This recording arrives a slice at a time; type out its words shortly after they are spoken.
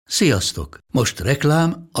Sziasztok! Most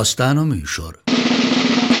reklám, aztán a műsor.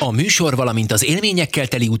 A műsor, valamint az élményekkel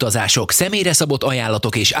teli utazások, személyre szabott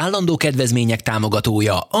ajánlatok és állandó kedvezmények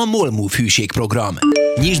támogatója a MOL Move hűségprogram.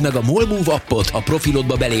 Nyisd meg a MOL Move appot, a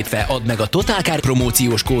profilodba belépve add meg a Totalcar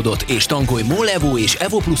promóciós kódot és tankolj MOL Evo és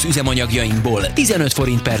Evo Plus üzemanyagjainkból 15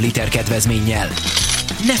 forint per liter kedvezménnyel.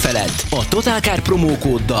 Ne feledd, a Totalcar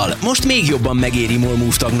promókóddal most még jobban megéri MOL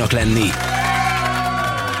Move tagnak lenni.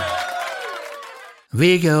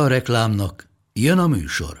 Vége a reklámnak, jön a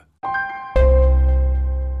műsor.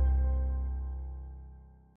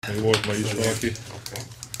 Volt ma is valaki.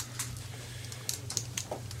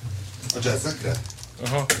 A jazzekre?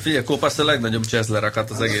 Aha. Figyelj, Kópasz a legnagyobb jazz lerakat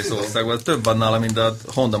az egész országban. Több van nála, mint a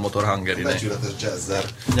Honda Motor Hungary-nek. Becsületes jazzer.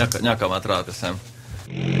 Nyakamat ráteszem.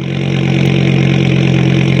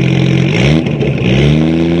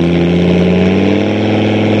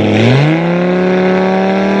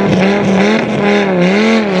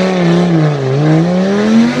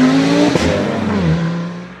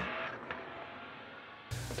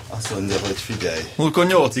 Azt mondja, hogy figyelj. Múltkor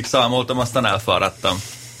 8-ig számoltam, aztán elfáradtam.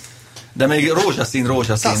 De még rózsaszín.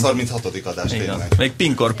 136. adás tényleg. Még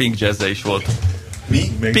Pink jazz is volt.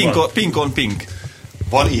 Mi? Pink on Pink.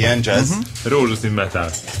 Van ilyen jazz? Rózsaszín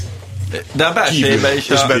metal. De a belsejében is.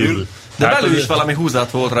 És belül? De belül is valami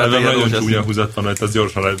húzat volt rá. Ebben nagyon csúnya húzat van, hogy azt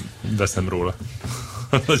gyorsan veszem róla.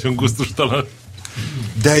 Nagyon gusztustalan.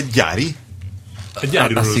 De egy gyári? Egy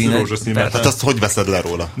gyári rózsaszín metal. Hát azt hogy veszed le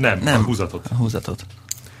róla? Nem, a húzatot. A húzatot.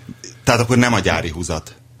 Tehát akkor nem a gyári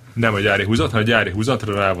húzat. Nem a gyári húzat, hanem a gyári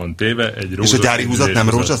húzatra rá van téve egy rózsaszín. És a gyári húzat nem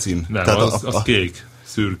rózsaszín? Nem, tehát az kék,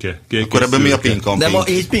 szürke. Kék akkor ebben mi a Pink on De Pink? ma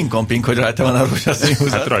így Pink on Pink, hogy rajta van a rózsaszín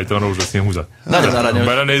húzat. Hát rajta van rózsaszín húzat. Nagyon aranyos. Ha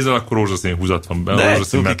belenézel, akkor rózsaszín húzat van benne,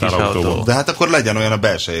 rózsaszín metal autóval. De hát akkor legyen olyan a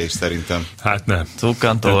belseje is szerintem. Hát nem.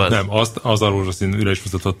 Cukkantó az. Nem, az a rózsaszín üres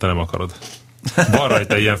húzatot te nem akarod. Van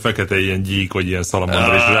rajta ilyen fekete, ilyen gyík, vagy ilyen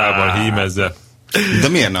szalamandra, és rá van hímezve. De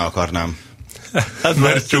miért ne akarnám? Hát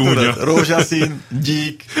mert csúnya. tudod, rózsaszín,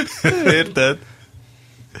 gyík, érted?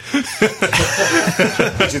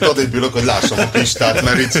 Kicsit odébb ülök, hogy lássam a Pistát,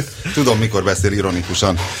 mert így tudom, mikor beszél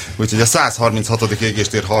ironikusan. Úgyhogy a 136.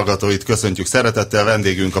 égéstér hallgatóit köszöntjük szeretettel,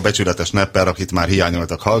 vendégünk a becsületes Nepper, akit már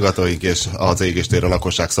hiányoltak hallgatóink, és az égéstér a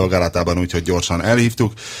lakosság szolgálatában, úgyhogy gyorsan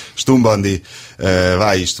elhívtuk. Stumbandi,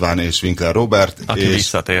 Váj István és Winkler Robert.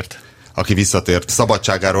 Aki visszatért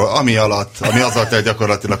szabadságáról, ami azzal telt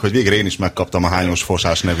gyakorlatilag, hogy végre én is megkaptam a hányos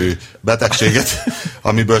fosás nevű betegséget,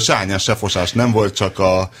 amiből sányás se fosás nem volt, csak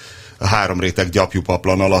a 3 réteg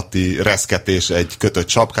gyapjúpaplan alatti reszketés egy kötött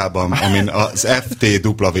sapkában, amin az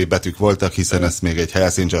FTW betűk voltak, hiszen ezt még egy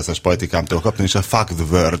Hells Angels-es pajtikámtól kaptam, és a Fuck the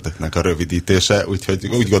World-nek a rövidítése, úgyhogy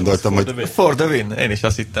úgy gondoltam, hogy... For the win, én is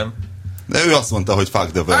azt hittem. De ő azt mondta, hogy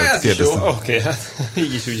Fuck the World. Kérdeztem. Oké, hát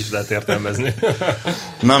így is lehet értelmezni.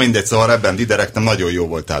 Na mindegy, szóval ebben diderektem, nagyon jó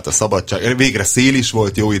volt tehát a szabadság. Végre szél is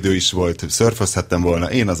volt, jó idő is volt, szörfözhettem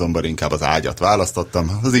volna, én azonban inkább az ágyat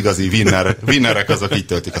választottam. Az igazi winnerek azok így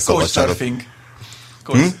töltik a szabadságot.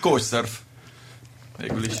 Couchsurf.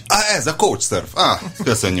 Végül is. Ez a Couchsurf.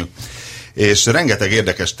 Köszönjük. És rengeteg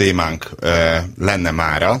érdekes témánk lenne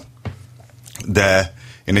mára, de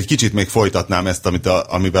én egy kicsit még folytatnám ezt,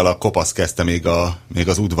 amivel a Kopasz kezdte még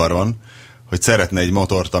az udvaron, hogy szeretne egy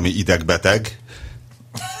motort, ami idegbeteg,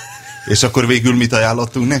 és akkor végül mit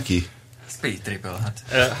ajánlottunk neki? Speed Triple,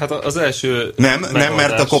 Hát az első... Nem,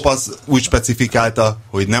 mert a Kopasz úgy specifikálta,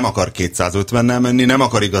 hogy nem akar 250-nel menni, nem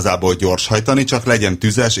akar igazából gyorshajtani, csak legyen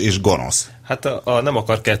tüzes és gonosz. Hát nem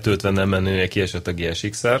akar 250-nel menni, kiesett a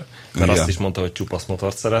GSX-er, mert azt is mondta, hogy csupasz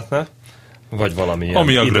motort szeretne. Vagy valamilyen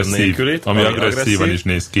ami agresszívan is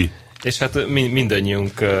néz ki. És hát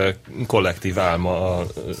mindannyiunk kollektív álma a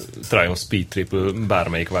Triumph Speed Triple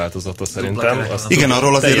bármelyik változata szerintem. Igen,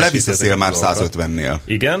 arról azért leviszeszél már 150-nél.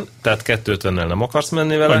 Igen, tehát 250-nel nem akarsz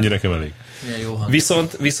menni vele. Annyi nekem elég.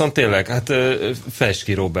 Viszont tényleg, hát fejtsd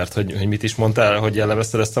ki, Robert, hogy mit is mondtál, hogy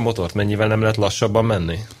ellevezted ezt a motort, mennyivel nem lehet lassabban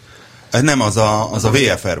menni? Nem, az a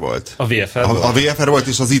VFR volt. A VFR volt? A VFR volt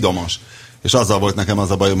és az idomos. És azzal volt nekem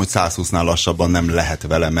az a bajom, hogy 120-nál lassabban nem lehet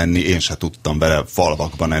vele menni. Én se tudtam vele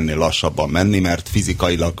falvakban ennél lassabban menni, mert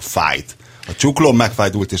fizikailag fájt. A csuklóm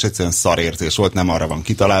megfájdult, és egyszerűen szarérzés volt, nem arra van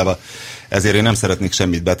kitalálva. Ezért én nem szeretnék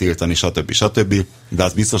semmit betiltani, stb. De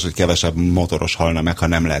az biztos, hogy kevesebb motoros halna meg, ha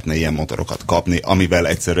nem lehetne ilyen motorokat kapni, amivel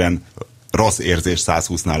egyszerűen rossz érzés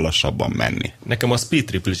 120-nál lassabban menni. Nekem a Speed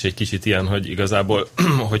Triple is egy kicsit ilyen, hogy igazából,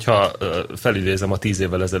 hogyha felidézem a 10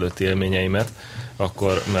 évvel ezelőtti élményeimet,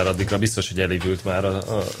 akkor, mert addigra biztos, hogy elévült már,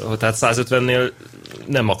 tehát 150-nél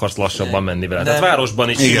nem akarsz lassabban menni vele. Tehát városban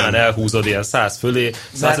is simán elhúzod ilyen 100 fölé,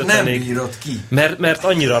 150-ig. Nem bírod ki. Mert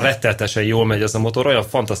annyira retteltesen jól megy ez a motor, olyan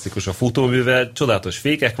fantasztikus a futóműve, csodálatos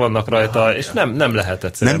fékek vannak rajta, és nem lehet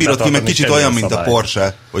egyszerűen. Nem bírod ki, mert kicsit olyan, mint szabály. a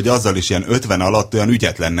Porsche, hogy azzal is ilyen 50 alatt olyan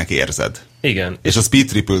ügyetlennek érzed. Igen. És a Speed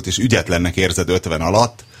Triple-t is ügyetlennek érzed 50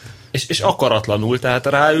 alatt. És akaratlanul, tehát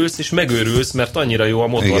ráülsz, és megőrülsz, mert annyira jó a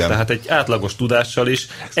motor. Igen. Tehát egy átlagos tudással is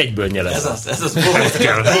egyből nyelez. Ez az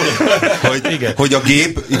kell. Hogy a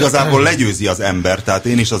gép igazából legyőzi az ember, tehát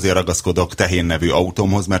én is azért ragaszkodok Tehén nevű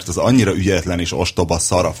autómhoz, mert az annyira ügyetlen és ostoba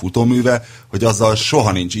szar a futóműve, hogy azzal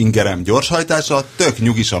soha nincs ingerem gyorshajtása, tök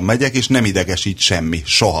nyugisan megyek, és nem idegesít semmi.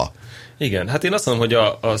 Soha. Igen, hát én azt mondom, hogy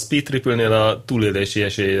a Speed Triple-nél a túlélési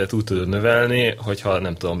esélyedet úgy tudod növelni, hogyha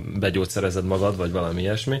nem tudom, begyógyszerezed magad, vagy valami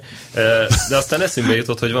ilyesmi. De aztán eszünkbe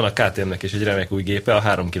jutott, hogy van a KTM-nek is egy remek új gépe, a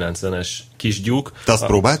 390-es kisgyúk. Te azt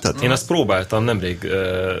próbáltad? Én azt próbáltam nemrég.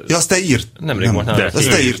 Ja, azt te írt. Nemrég volt nálam. Azt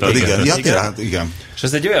te írtad, igen. Ja, igen. És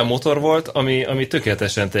ez egy olyan motor volt, ami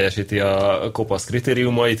tökéletesen teljesíti a kopasz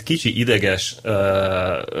kritériumait, kicsi, ideges,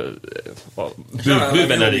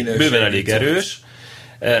 bőven elég erős.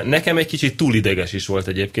 Nekem egy kicsit túl ideges is volt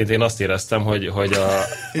egyébként. Én azt éreztem, hogy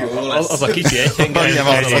az a kicsi egyhengely,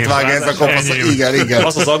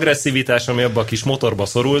 az az agresszivitás, ami abban a kis motorba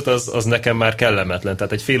szorult, az nekem már kellemetlen.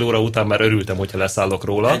 Tehát egy fél óra után már örültem, hogyha leszállok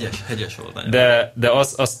róla. Hegyes volt. De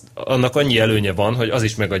annak annyi előnye van, hogy az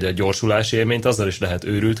is megadja a gyorsulási élményt, azzal is lehet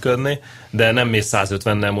őrültködni, de nem mész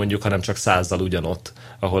 150-nel mondjuk, hanem csak 100-zal ugyanott,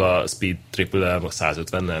 ahol a Speed Triple-el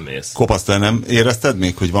 150-nel mész. Kopasztól nem érezted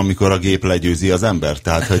még, hogy van, mikor a gép legyőzi az embert?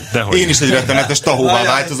 Tehát, hogy én is egy rettenetes tahóvá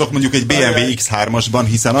változok mondjuk egy BMW X3-asban,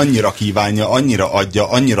 hiszen annyira kívánja, annyira adja,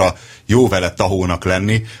 annyira jó vele tahónak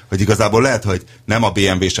lenni, hogy igazából lehet, hogy nem a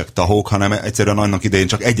BMW-sek tahók, hanem egyszerűen annak idején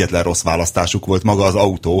csak egyetlen rossz választásuk volt maga az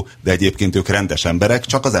autó, de egyébként ők rendes emberek,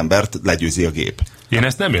 csak az embert legyőzi a gép. Én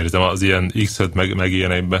ezt nem érzem az ilyen X5 meg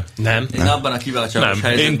ilyenekbe. Nem. Én abban a kiváltságos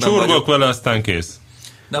helyzetben én csurgok vele, aztán kész.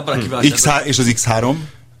 De abban a kiváltságos... És az X3?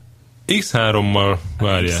 X3-mal,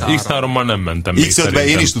 várjál, X3-mal nem mentem. X5-ben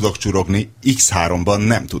én is tudok csurogni, X3-ban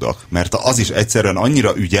nem tudok, mert az is egyszerűen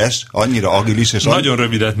annyira ügyes, annyira agilis, és... Nagyon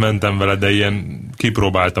rövidet mentem vele, de ilyen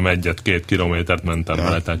kipróbáltam 1-2 kilométert mentem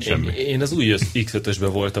vele, tehát semmi. Én az új X5-ösben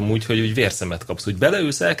voltam úgy, hogy úgy vérszemet kapsz, hogy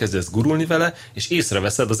beleülsz, elkezdesz gurulni vele, és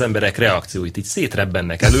észreveszed az emberek reakcióit, így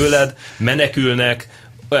szétrebbennek előled, menekülnek,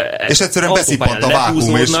 és egyszerűen beszippant a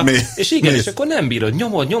vákuum, és igen, és akkor nem bírod,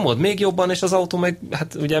 nyomod még jobban, és az autó meg,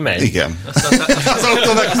 hát ugye megy. Igen. Az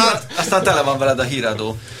autó meg aztán tele van veled a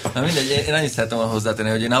híradó. Na mindegy, én annyit szeretem hozzátenni,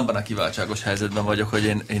 hogy én abban a kiváltságos helyzetben vagyok, hogy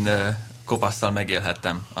én kopasszal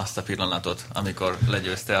megélhettem azt a pillanatot, amikor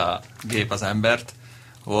legyőzte a gép az embert.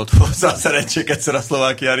 Volt hozzá a szerencsék egyszer a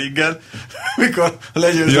Szlovákia ringen, mikor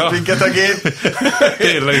legyőzött minket a gép.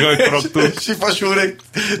 Tényleg, hogy korogtunk. Sipas úrék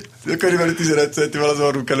körülbelül 15 centivel az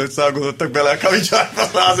orrunk előtt szágódottak bele a kavicsárba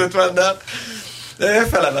 150-nel.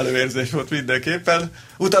 Felemelő érzés volt mindenképpen.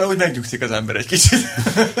 Utána úgy megnyugszik az ember egy kicsit.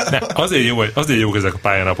 Azért jók ezek a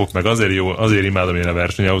pályánapok, meg azért imádom én a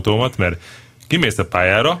versenyautómat, mert kimész a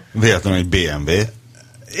pályára. Véletlenül egy BMW.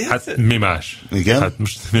 Hát mi más? Igen. Hát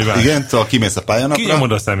most mi más? Igen, szóval kimész a pályánapra.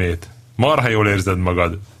 Kinyomod a szemét. Marha jól érzed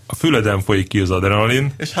magad. A füleden folyik ki az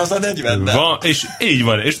adrenalin. És haza 40-nel. És így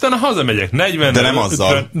van. És utána hazamegyek 40-nel. De nem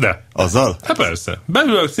azzal. 50, de. Azzal? Hát persze.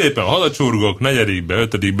 Beülök szépen, hazacsurgok, 4.,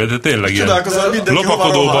 5., de tényleg ilyen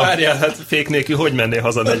lopakodóba. Várjál, hát fék nélkül hogy mennél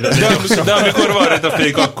haza 40-nel? De amikor van rajta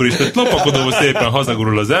fék, akkor is. Tehát lopakodóba szépen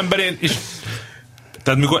hazagurul az ember, és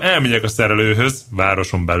tehát mikor elmegyek a szerelőhöz,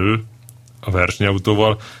 városon belül, a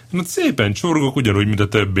versenyautóval, én szépen csurgok ugyanúgy, mint a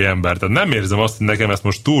többi ember. Tehát nem érzem azt, hogy nekem ezt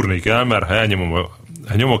most túrni kell, mert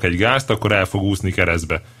ha nyomok egy gázt, akkor el fog úszni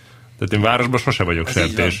keresztbe. Tehát én városban sose vagyok ez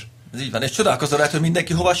sertés. Ez így van. És csodálkozol rá, hogy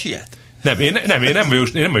mindenki hova siet? Én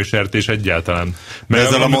nem vagyok sertés egyáltalán. Mert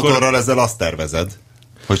ezzel a motorral azt tervezed,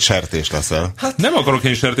 hogy sertés leszel. Hát nem akarok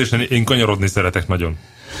én sertés lenni, én kanyarodni szeretek nagyon.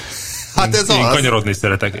 Hát ez én kanyarodni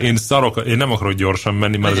szeretek. Én nem akarok gyorsan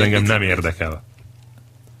menni, mert az engem nem érdekel.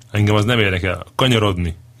 Engem az nem érdekel.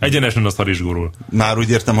 Kanyarodni. Egyenesen az is gurul. Már úgy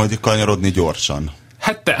értem, hogy kanyarodni gyorsan.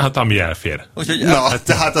 Hát ami elfér.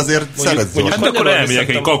 Tehát azért szeretsz gyorsan. Hát akkor elmegyek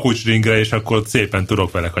egy kakucsringre, és akkor szépen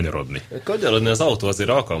tudok vele kanyarodni. Kanyarodni az autó azért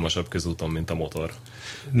alkalmasabb közúton, mint a motor.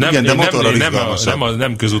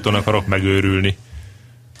 Nem közúton akarok megőrülni.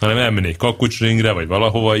 hanem elmennék Kakucsringre, vagy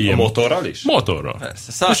valahova ilyen. A motorral is? Motorral.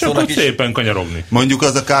 Persze. És akkor is szépen kanyarogni. Mondjuk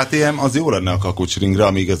az a KTM, az jó lenne a Kakucsringre,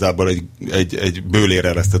 ami igazából egy bőlére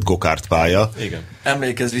eresztett gokárt pálya. Igen.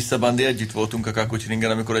 Emlékezz vissza, Bandi, együtt voltunk a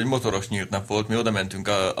Kakucsringen, amikor egy motoros nyílt nap volt, mi oda mentünk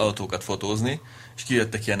autókat fotózni, és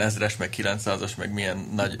kijöttek ilyen 1000-es, meg 900-as, meg milyen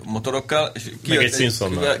nagy motorokkal, és kijött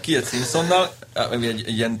Simpsonnal, egy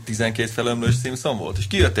ilyen 12 felömlős Simpson volt, és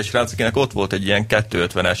kijött egy srác, akinek ott volt egy ilyen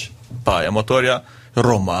 250-es pályamotorja,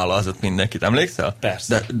 rommálazott mindenkit, emlékszel?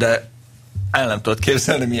 Persze. De el nem tudod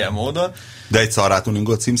képzelni milyen módon. De egy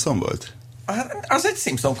szarrátuningolt Simpson volt? Az egy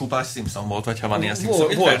Simpson kupás Simpson volt, vagy ha van ilyen Simpson.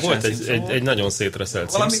 Volt egy nagyon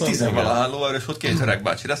szétreszelt valami Simpson. 10-valahány lóerős volt, két öreg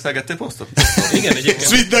bácsi, reszelgettél posztot? Igen, egyébként. És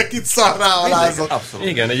mindenkit szarrá alázott. Abszolút.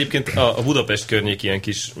 Igen, egyébként a Budapest környék ilyen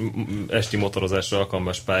kis esti motorozásra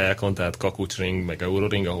alkalmas pályákon, tehát Kakucsring, meg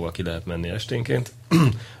Euroring, ahova ki lehet menni esténként.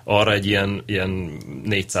 Arra egy ilyen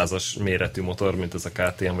 400-as méretű motor, mint ez a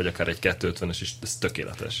KTM, vagy akár egy 250-es is, ez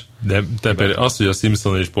tökéletes. De te például az, hogy a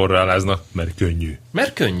Simpson is porra álláznak, mert könnyű.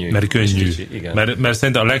 Mert könnyű. Kicsi, igen. Mert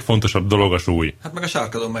szerintem a legfontosabb dolog a súly. Hát meg a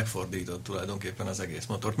sarkadon megfordított tulajdonképpen az egész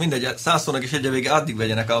motort. Mindegy, 100-szónak is egy vége addig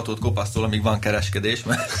vegyenek autót kopasztól, amíg van kereskedés,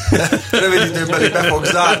 mert rövid időn belül be fog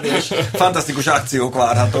zárni, és fantasztikus akciók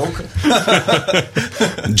várhatók.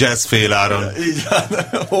 Jazz féláron. Így van.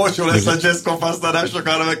 Olcsó lesz a jazz kopasztál, nem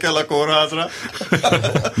sokára meg kell a kórházra.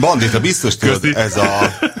 Bandita, biztos tudod, ez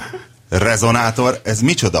a rezonátor, ez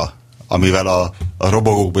micsoda? Amivel a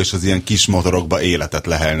robogókba és az ilyen kis motorokba életet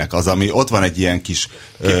lehelnek. Az, ami ott van egy ilyen kis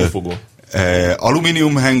Kipufogó.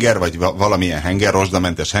 alumínium henger, vagy valamilyen henger,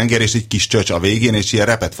 rozsdamentes henger, és egy kis csöcs a végén, és ilyen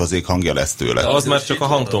repetfazék hangja lesz tőle. De az már csak a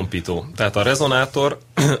hangtompító. Tehát a rezonátor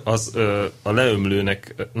az a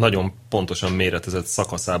leömlőnek nagyon pontosan méretezett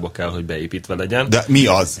szakaszába kell, hogy beépítve legyen. De mi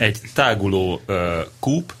az? Egy táguló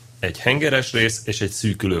kúp, egy hengeres rész, és egy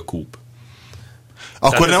szűkülő kúp.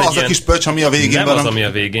 Akkor nem az a kis pöcs, ami a végén nem van? Nem az, ami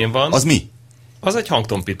a végén van. Az mi? Az egy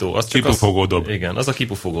hangtompító. Az kipufogódob. Igen, az a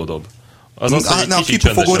kipufogódob. Az, hogy a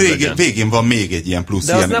kipufogó végén van még egy ilyen plusz.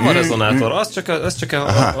 De ilyen... az nem a rezonátor, az csak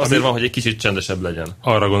azért van, hogy egy kicsit csendesebb legyen.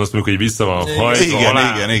 Arra gondolsz mondjuk, hogy vissza van hajtva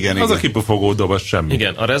alá. Igen. Az a kipufogó dob, az semmi.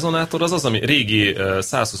 Igen, a rezonátor az, ami régi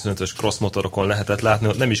 125-ös cross motorokon lehetett látni,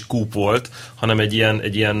 ott nem is kúp volt, hanem egy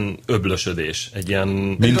ilyen öblösödés, egy ilyen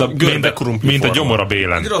mint a gyomora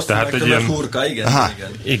bélen. Tehát egy ilyen hurka,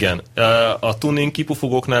 igen. A tuning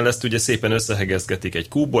kipufogóknál ezt ugye szépen összehegezgetik egy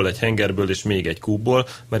kúbból, egy hengerből és még egy kúbból,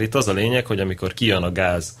 mert itt az a lényeg, hogy amikor kijön a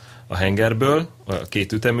gáz a hengerből, a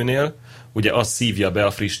két üteműnél, ugye az szívja be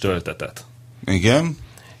a friss töltetet. Igen.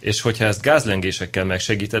 És hogyha ezt gázlengésekkel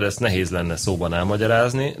megsegíted, ezt nehéz lenne szóban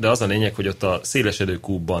elmagyarázni, de az a lényeg, hogy ott a szélesedő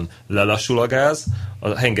kúbban lelassul a gáz,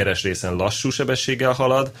 a hengeres részen lassú sebességgel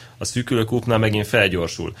halad, a szűkülő kúpnál megint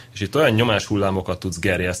felgyorsul. És itt olyan nyomáshullámokat tudsz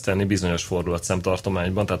gerjeszteni bizonyos fordulatszám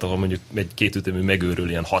tartományban, tehát ahol mondjuk egy kétütemű megőrül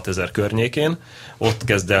ilyen 6000 környékén, ott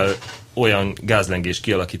kezd el olyan gázlengés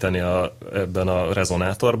kialakítani ebben a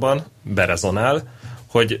rezonátorban, berezonál,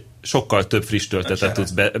 hogy sokkal több friss töltetet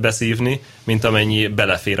tudsz beszívni, mint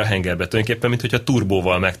belefér a hengerbe. Tulajdonképpen, mint hogyha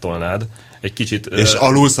turbóval megtolnád. Egy kicsit... És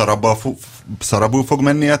alul szarabbul fog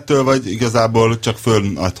menni ettől, vagy igazából csak föl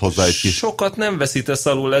ad hozzá egy kis... Sokat nem veszítesz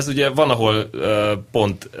alul, ez ugye van, ahol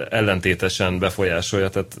pont ellentétesen befolyásolja,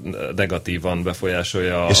 tehát negatívan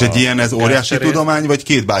befolyásolja. És egy ilyen ez óriási gázcserét. tudomány, vagy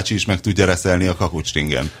két bácsi is meg tudja reszelni a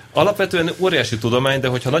Kakucsringen? Alapvetően óriási tudomány, de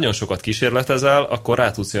hogyha nagyon sokat kísérletezel, akkor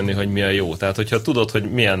rá tudsz jönni, hogy mi a jó. Tehát, hogyha tudod,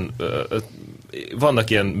 hogy milyen vannak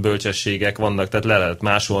ilyen bölcsességek, tehát le lehet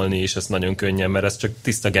másolni is, ez nagyon könnyen, mert ez csak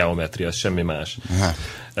tiszta geometria, semmi más.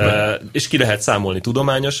 És ki lehet számolni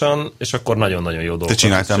tudományosan, és akkor nagyon-nagyon jó dolgokat. Te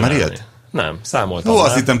csináltál már ilyet? Nem, számoltam.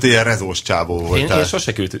 Azt hittem, te ilyen rezós csávó voltál. Én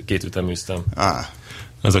sose kétüteműztem.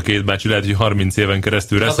 Az a két bácsi lehet, hogy 30 éven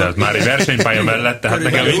keresztül reszelt már egy versenypálya mellett, tehát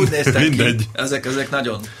nekem mindegy. Ezek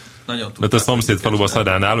nagyon tudták. De a szomszéd faluban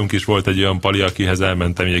Szadán nálunk is volt egy olyan pali, akihez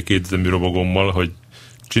elmentem egy kétütemű robogommal, hogy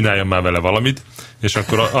csináljam már vele valamit, és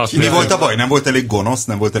akkor azt... Mi volt a baj? Nem volt elég gonosz?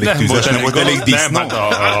 Nem volt elég tüzes? Nem volt elég disznó? Nem,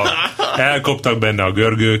 elkoptak benne a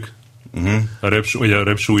görgők, a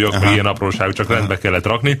röpsúlyok, meg ilyen apróságok, csak rendbe kellett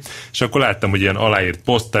rakni, és akkor láttam, hogy ilyen aláírt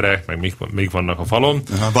poszterek, meg még vannak a falon.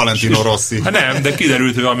 Valentino Rossi. Hát nem, de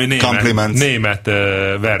kiderült, hogy valami német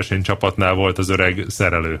versenycsapatnál volt az öreg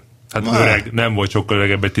szerelő. Hát öreg, nem volt sokkal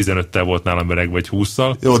öregebb, egy 15-tel volt nálam öreg, vagy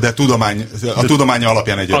 20-szal. Jó, de tudomány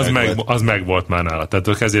alapján egy öreg volt. Az meg volt már nála, tehát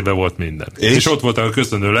a kezében volt minden. És ott voltak a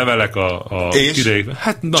köszönő levelek,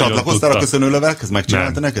 Hát csatlakoztál a köszönő levelekhez?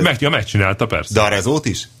 Megcsinálta neked? Megcsinálta, persze. De a rezót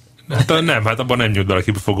is? Hát abban nem nyújt bele a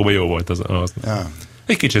kipufogóba, jó volt az. Ja.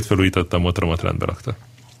 Egy kicsit felújította a motoromat, rendbe rakta.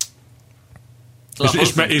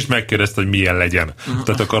 És megkérdezte, hogy milyen legyen.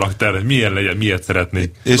 Tehát a karakter, milyen legyen, miért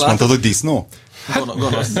szeretnék. És mondtad, hogy disznó?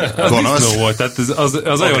 Gonosz. Az disznó volt, tehát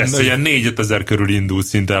az olyan 4-5 ezer körül indult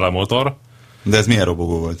szinte el a motor. De ez milyen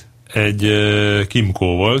robogó volt? Egy Kimco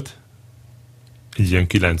volt, egy ilyen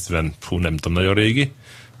 90, nem tudom, nagyon régi,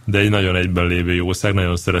 de egy nagyon egyben lévő jószág,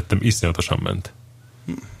 nagyon szerettem, iszonyatosan ment.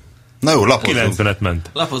 Na jó, lapozzunk. 90-et ment.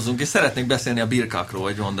 Lapozzunk, és szeretnék beszélni a birkákról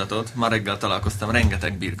egy mondatot. Ma reggel találkoztam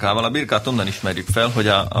rengeteg birkával. A birkát onnan ismerjük fel, hogy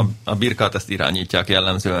a birkát ezt irányítják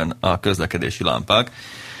jellemzően a közlekedési lámpák.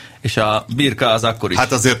 És a birka az akkor is...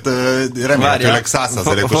 Hát azért remélhetőleg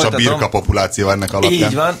 100%-os a birka populáció ennek alapján.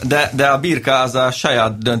 Így van, de a birka az a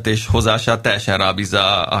saját döntéshozását teljesen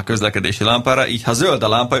rábízza a közlekedési lámpára, így ha zöld a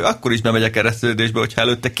lámpa, akkor is bemegy a kereszteződésbe, hogyha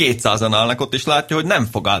előtte 200-an állnak ott, és látja, hogy nem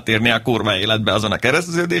fog átérni a kurva életbe azon a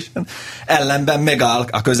kereszteződésen, ellenben megáll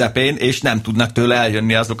a közepén, és nem tudnak tőle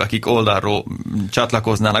eljönni azok, akik oldalról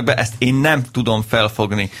csatlakoznának be. Ezt én nem tudom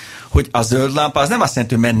felfogni, hogy a zöld lámpa az nem azt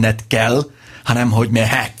jelenti, hogy menned kell, hanem hogy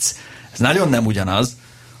mehetsz. Ez nagyon nem ugyanaz,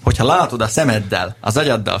 hogyha látod a szemeddel, az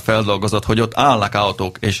agyaddal feldolgozott, hogy ott állnak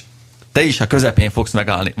autók, és te is a közepén fogsz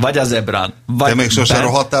megállni, vagy a zebrán, vagy... Te még sosem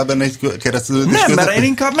rohadtál benne egy kereszteződés Nem, közepén? mert én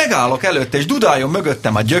inkább megállok előtte, és dudáljon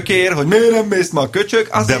mögöttem a gyökér, hogy miért nem mész ma a köcsög.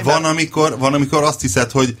 De van, amikor azt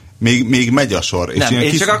hiszed, hogy még megy a sor. És nem,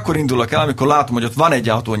 én csak akkor indulok el, amikor látom, hogy ott van egy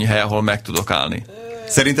autónyi hely, ahol meg tudok állni.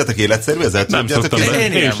 Szerintetek életszerű ez? Nem szoktam,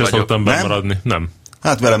 én sem szoktam bemaradni. Nem.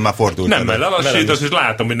 Hát velem már fordult. Nem, mert lelassítasz, és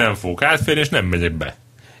látom, hogy nem fogok átférni, és nem megyek be.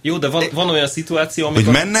 Jó, de van olyan szituáció, amikor...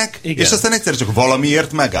 Hogy mennek, igen. És aztán egyszer csak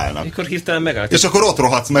valamiért megállnak. Amikor hirtelen megállnak. És akkor ott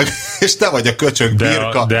rohadsz meg, és te vagy a köcsög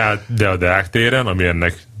birka. De a Deák téren, ami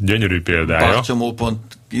ennek gyönyörű példája,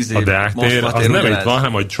 a Deák tér, az nem itt van,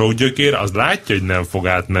 hanem a csógyökér, az látja, hogy nem fog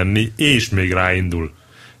átmenni, és még ráindul.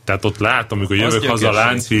 Tehát ott látom, amikor jövök haza a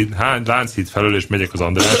Lánchíd felől, és megyek az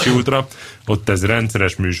Andrássy útra, ott ez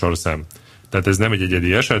rendszeres műsorszám. Tehát ez nem egy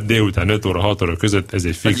egyedi eset, délután 5 óra, 6 óra között ez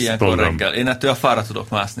egy fix program. Reggel. Én ettől a fára tudok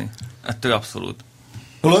mászni. Ettől abszolút.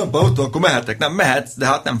 Akkor mehetek. Nem, mehetsz, de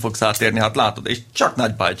hát nem fogsz átérni, hát látod, és csak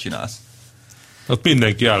nagy bájt csinálsz. Ott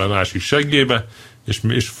mindenki áll a másik seggébe,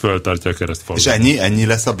 és föltartja a keresztfalot. És ennyi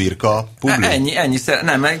lesz a birka publik? Ennyi.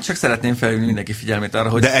 Nem, csak szeretném felhívni mindenki figyelmét arra,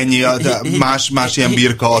 hogy... De ennyi, más ilyen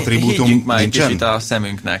birka attribútum nincsen? Már egy nincsen? kicsit a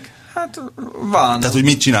szemünknek. Hát van. Tehát, hogy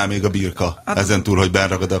mit csinál még a birka? Hát, ezen túl, hogy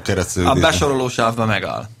benragad a kereszteződésben. A besoroló sávba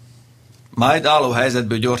megáll. Majd álló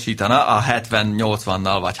helyzetből gyorsítana a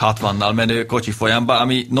 70-80-nal vagy 60-nal menő kocsi folyamba,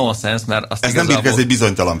 ami nonsens, mert azt ez igazából... nem birka, ez egy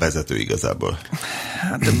bizonytalan vezető igazából.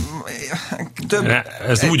 Hát,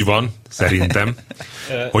 ez úgy van, szerintem,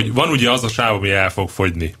 hogy van ugye az a sáv, ami el fog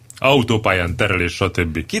fogyni. Autópályán, terelés,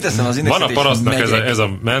 stb. Kiteszem az van a parasztnak ez a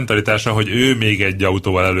mentalitása, hogy ő még egy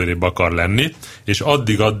autóval előrébb akar lenni, és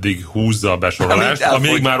addig húzza a besorolást,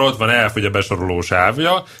 amíg már ott van, elfogy a besoroló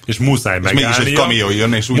sávja, és muszáj megállnia.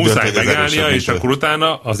 Muszáj megállnia, és akkor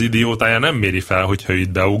utána az idiótája nem méri fel, hogyha itt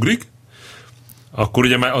beugrik, akkor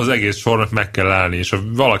ugye már az egész sornak meg kell állni, és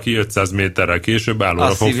valaki 500 méterrel később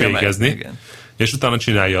állóra fog fékezni. És utána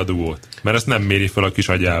csinálja a dugót. Mert ezt nem méri fel a kis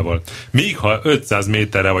agyával. Míg ha 500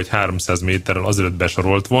 méterrel vagy 300 méterrel azelőtt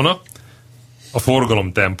besorolt volna a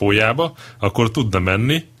forgalom tempójába, akkor tudna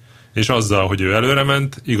menni, és azzal, hogy ő előre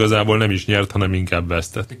ment, igazából nem is nyert, hanem inkább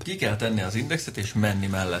vesztett. Ki kell tenni az indexet, és menni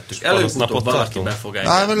mellettük. Előbb-utóbb valaki be fog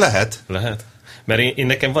Lehet. Mert én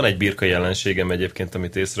nekem van egy birka jelenségem egyébként,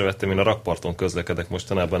 amit észrevettem. Én a rakparton közlekedek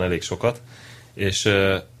mostanában elég sokat, és...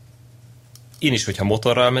 én is, hogyha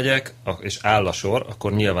motorral megyek, és áll a sor,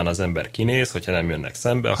 akkor nyilván az ember kinéz, hogyha nem jönnek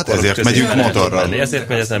szembe, hát akkor ezért megyünk motorral. Ezért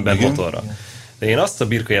megy az ember motorral. De én azt a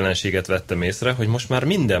birka jelenséget vettem észre, hogy most már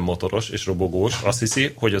minden motoros és robogós azt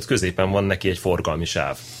hiszi, hogy ott középen van neki egy forgalmi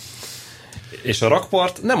sáv. És a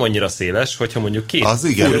rakpart nem annyira széles, hogyha mondjuk két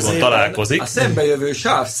furgon találkozik. A szembejövő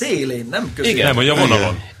sáv szélén, nem középen. Igen, nem, hogy a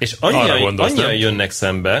vonalon. És annyian jönnek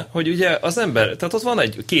szembe, hogy ugye az ember, tehát ott van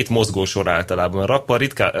két mozgósor általában, a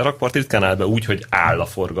rakpart ritkán áll be úgy, hogy áll a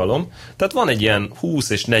forgalom, tehát van egy ilyen 20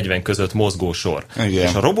 és 40 között mozgósor. Igen.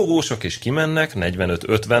 És a robogósok is kimennek,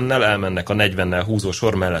 45-50-nel, elmennek a 40-nel húzó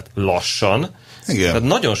sor mellett lassan. Igen. Tehát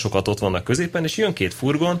nagyon sokat ott vannak középen, és jön két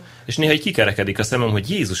furgon, és néha így kikerekedik a szemem, hogy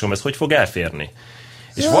Jézusom, ez hogy fog elférni?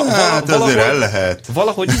 És hát azért el lehet.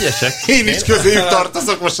 Valahogy ügyesek. Én is közéjük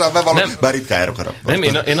tartozok most már bevallom, bár itt járok a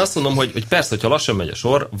rakparton. Nem, én azt mondom, hogy persze, hogyha lassan megy a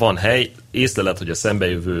sor, van hely, észleled, hogy a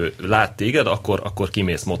szembejövő lát téged, akkor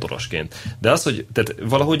kimész motorosként. De az, hogy tehát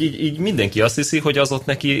valahogy így mindenki azt hiszi, hogy az ott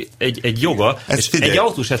neki egy joga, és egy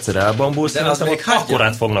autós egyszer elbambul, szerintem ott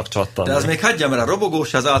akkorát fognak csattani. De az még hagyja, mert a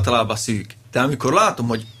robogós az általában szűk. De amikor látom,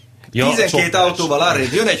 hogy 12 autóval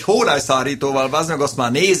arrébb jön egy hónajszárítóval, az meg azt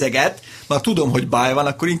már nézeget, már tudom, hogy báj van,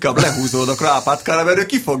 akkor inkább lehúzódok rá a patkára, mert ő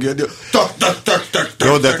ki fog jönni.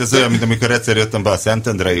 Jó, de hát ez olyan, mint amikor egyszer jöttem be a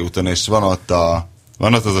Szentendrei úton, és van ott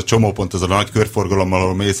az a csomópont, az a nagy körforgalommal,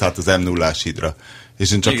 ahol mész át az M0-ás hídra.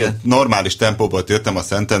 És én csak normális tempóból jöttem a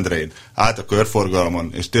Szentendrén, át a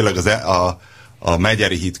körforgalomon, és tényleg a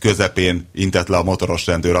Megyeri híd közepén intett le a motoros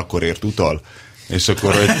rendőr, akkor ért utol. És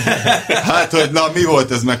akkor, hogy hát, hogy na, mi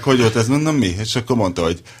volt ez, meg hogy volt ez, mondom, mi? És akkor mondta,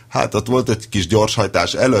 hogy hát ott volt egy kis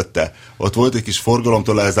gyorshajtás előtte, ott volt egy kis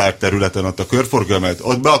forgalomtól elzárt területen, ott a körforgalom,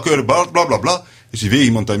 ott be a kör, bla bla bla, és így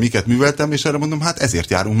végigmondta, hogy miket műveltem, és erre mondom, hát ezért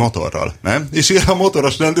járunk motorral, nem? És ilyen a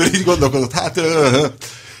motoros rendőr így gondolkodott, hát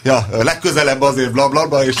ja, legközelebb azért bla bla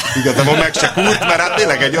bla, és igazából meg se kúrt, mert hát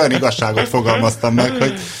tényleg egy olyan igazságot fogalmaztam meg,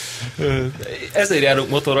 hogy ezért járunk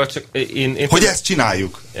motorral, csak én hogy ezt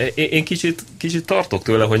csináljuk. Én kicsit tartok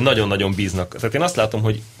tőle, hogy nagyon-nagyon bíznak. Tehát én azt látom,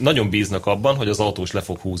 hogy nagyon bíznak abban, hogy az autós le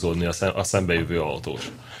fog húzódni a szembejövő autós.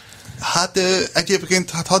 Hát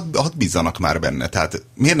egyébként hadd bízzanak már benne, tehát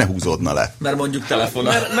miért ne húzódna le? Mert mondjuk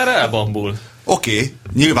telefonál. Mert elbambul. Oké,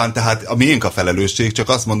 nyilván tehát a miénk a felelősség, csak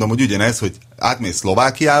azt mondom, hogy ugyanez, hogy átmész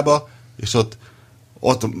Szlovákiába, és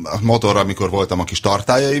ott a motorra, amikor voltam a kis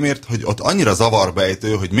tartályaimért, hogy ott annyira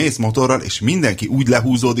zavarbejtő, hogy mész motorral, és mindenki úgy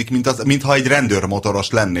lehúzódik, mintha egy rendőrmotoros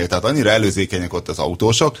lennél. Tehát annyira előzékenyek ott az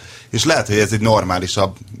autósok, és lehet, hogy ez egy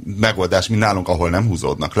normálisabb megoldás, mint nálunk, ahol nem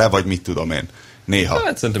húzódnak le, vagy mit tudom én. Néha.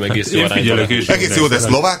 Hát szerintem egész jó arányban. Egész jó, de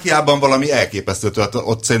Szlovákiában valami elképesztő, tehát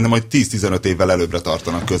ott szerintem, hogy 10-15 évvel előbbre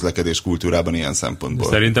tartanak közlekedés kultúrában ilyen szempontból.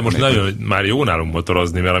 Szerintem most nagyon már jó nálunk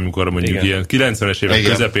motorozni, mert amikor mondjuk ilyen 90-es évek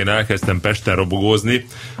közepén elkezdtem Pesten robogózni,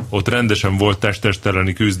 ott rendesen volt test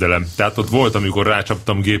elleni küzdelem. Tehát ott volt, amikor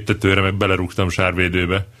rácsaptam géptetőre, meg belerúgtam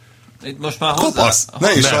sárvédőbe. Itt most már kopasz!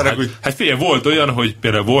 Ne is arra, hogy... Hát figyelj, volt olyan, hogy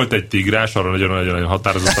például volt egy tigrás, arra nagyon-nagyon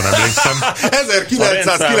határozottan emlékszem.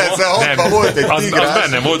 1996-ban volt egy tigrás. Az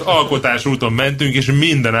benne volt, alkotásúton mentünk, és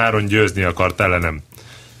minden áron győzni akart ellenem.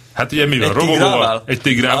 Hát ugye mi van? Robogóval? Egy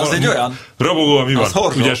tigrával? Az egy olyan? Robogóval mi van?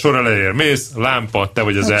 Horzsó. Ugye sor elejér mész, lámpa, te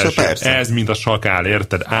vagy az hát első. persze. Ez mint a sakál,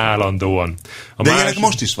 érted? Állandóan. De ilyenek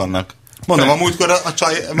most is vannak. Mondom, a múltkor a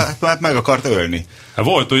csaj meg akart ölni. Hát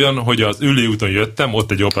volt olyan, hogy az Üli úton jöttem,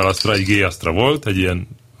 ott egy Opel Astra, egy G-Astra volt, egy ilyen,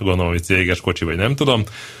 gondolom, hogy céges kocsi, vagy nem tudom.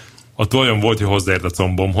 Ott olyan volt, hogy hozzáért a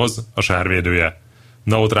combomhoz a sárvédője.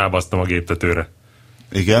 Na, ott rábasztam a géptetőre.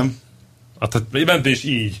 Igen. Hát ment és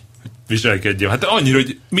így viselkedjem. Hát annyira,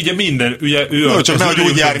 hogy ugye minden, ugye ő no, csak nehogy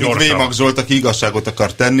úgy jár, mint gyorsabb. Vémak Zsolt, aki igazságot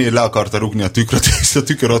akar tenni, le akarta rúgni a tükröt, és a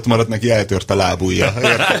tükör ott maradt, neki eltört a lábujja.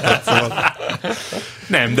 Szóval...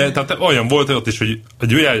 Nem, de tehát olyan volt ott is, hogy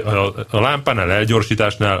a lámpánál,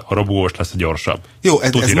 elgyorsításnál a robogós lesz a gyorsabb. Jó,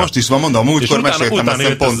 ez most is van, mondom, múltkor meséltem ezt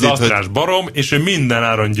a pontit, hogy... barom, és ő minden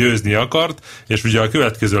áron győzni akart, és ugye a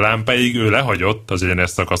következő lámpáig ő lehagyott az egyenes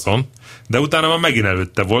szakaszon, de utána már megint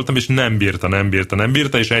előtte voltam, és nem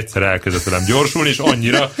bírta, és egyszer elkezdett velem gyorsulni, és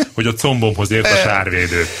annyira, hogy a combomhoz ért a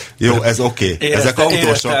sárvédő. Jó, ez oké. Ezek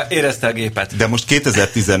autósok. Érezte a gépet. De most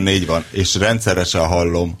 2014 van, és rendszeresen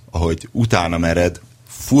hallom, ahogy utána mered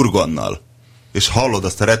furgonnal, és hallod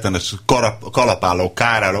azt a rettenes kalapáló,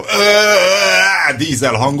 káráló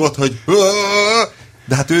dízel hangot, hogy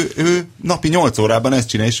de hát ő napi 8 órában ezt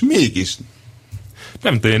csinál, és mégis.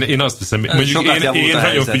 Nem tudom, én azt hiszem, mondjuk én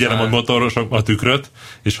nagyon figyelem a motorosok a tükröt,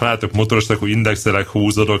 és ha látok motorosnak, hogy indexelek,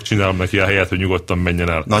 húzodok, csinálom neki a helyet, hogy nyugodtan menjen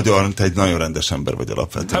el. Te egy nagyon rendes ember vagy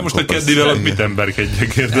alapvetően. Hát most a keddivel ott mit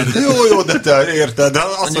emberkedjek, érted? Jó, de te érted.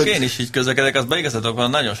 Mondjuk én is így közlekedek, az beigazhatok van,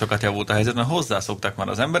 nagyon sokat javult a helyzet, mert hozzászoktak már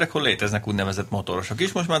az emberek, hogy léteznek úgynevezett motorosok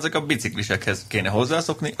is, most már ezek a biciklisekhez kéne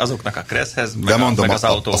hozzászokni, azoknak a kresszhez, de mondom, meg az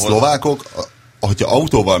autóhoz. A szlovákok, hogyha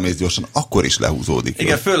autóval mész gyorsan, akkor is lehúzódik.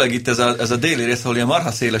 Igen, főleg itt ez a déli rész, ahol ilyen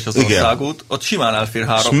marha széles az országút, ott simán elfér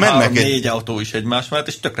 3-4 autó is egymás mellett,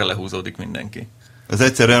 és tökre lehúzódik mindenki. Ez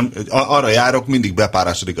egyszerűen, arra járok, mindig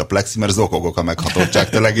bepárásodik a plexi, mert zokogok a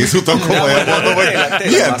meghatottságtól egész úton, komolyan mondom, hogy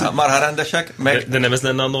tényleg marha rendesek. De nem ez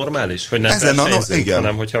lenne a normális? Hogy nem igen.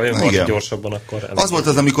 Hanem hogyha olyan gyorsabban, akkor... Az volt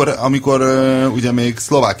az, amikor ugye még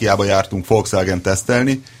Szlovákiába jártunk Volkswagen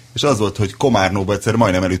tesztelni, és az volt, hogy Komárnóba egyszer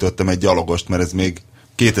majdnem elütöttem egy gyalogost, mert ez még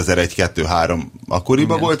 2001-2-3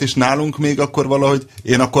 akkoriban volt, és nálunk még akkor valahogy,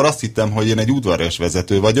 én akkor azt hittem, hogy én egy udvarias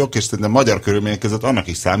vezető vagyok, és szerintem magyar körülmények között annak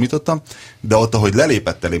is számítottam, de ott, ahogy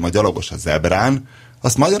lelépett elém a gyalogos a zebrán,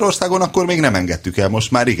 Azt Magyarországon akkor még nem engedtük el,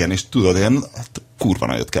 most már igen, és tudod, én kurva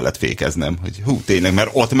nagyot kellett fékeznem, hogy tényleg, mert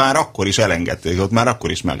ott már akkor is elengedték, ott már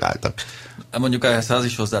akkor is megálltak. Mondjuk ehhez az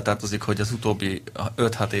is hozzátartozik, hogy az utóbbi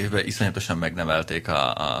 5-6 évben iszonyatosan megnevelték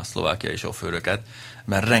a szlovákiai sofőröket,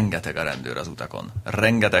 mert rengeteg a rendőr az utakon.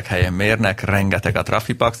 Rengeteg helyen mérnek, rengeteg a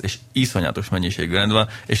trafipax, és iszonyatos mennyiségű rend van,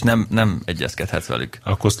 és nem egyezkedhetsz velük.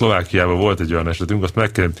 Akkor Szlovákiában volt egy olyan esetünk, azt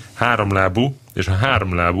megkérdem, 3 lábú, és a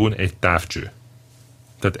 3 lábún egy távcső.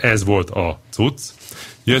 Tehát ez volt a cucc.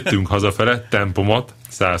 Jöttünk hazafele, tempomat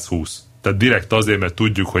 120. Tehát direkt azért, mert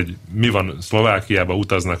tudjuk, hogy mi van Szlovákiában,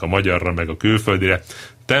 utaznak a magyarra, meg a külföldire.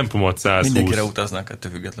 Tempomat 120. Mindenkire utaznak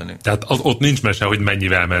ettől függetlenül. Tehát ott nincs mese, hogy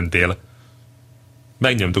mennyivel mentél.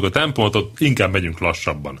 Megnyomtuk a tempomatot, inkább megyünk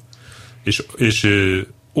lassabban. És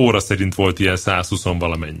óra szerint volt ilyen 120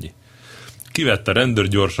 valamennyi. Kivett a rendőr,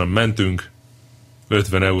 gyorsan mentünk,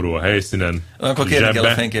 50 euró a helyszínen. Akkor kérni kell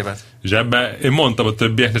a fényképet. Zsebbe. Én mondtam a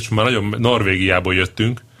többieknek, és már nagyon Norvégiából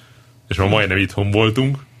jöttünk, és már majdnem itthon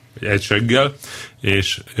voltunk, egy seggel,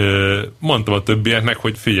 és mondtam a többieknek,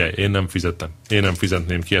 hogy figyelj, én nem fizetem. Én nem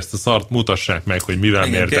fizetném ki ezt a szart, mutassák meg, hogy mivel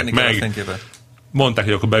mértek meg. Mondták,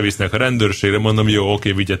 hogy akkor bevisznek a rendőrségre, mondom, jó,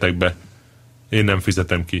 oké, vigyetek be. Én nem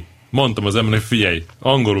fizetem ki. Mondtam az embernek, figyelj,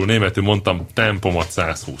 angolul, németül mondtam, tempomat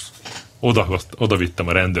 120. Oda vittem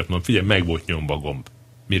a rendőrt, mondom, figyelj, meg volt nyomva a gomb.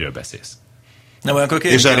 Miről beszélsz? Nem, akkor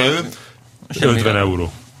és erre 50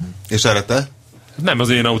 euró. És erre te? Nem az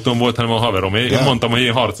én autóm volt, hanem a haveromé. Én mondtam, hogy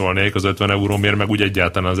én harcolnék az 50 eurómért, meg úgy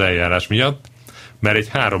egyáltalán az eljárás miatt, mert egy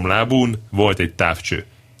 3 lábún volt egy távcső.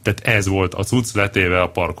 Tehát ez volt a cucc letéve a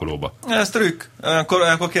parkolóba. Ez trükk.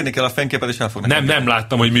 Akkor kérni kell a fényképet, és el fognak. Nem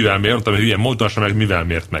láttam, hogy mivel mért. Mondtam, hogy ilyen mutassa meg, mivel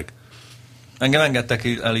mért meg. Engem engedtek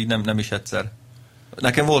el így nem is egyszer.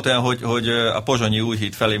 Nekem volt olyan, hogy a Pozsonyi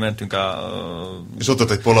Újhíd felé mentünk és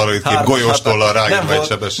ott egy polaroid kép golyóstollal rájönve egy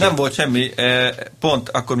sebesség. Nem volt semmi. Pont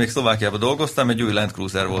akkor még Szlovákiában dolgoztam, egy új Land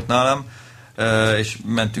Cruiser volt nálam, és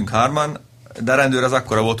mentünk 3-an, de a rendőr az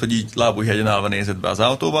akkora volt, hogy így lábújhegyen állva nézett be az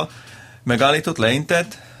autóba, megállított,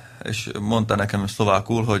 leintett, és mondta nekem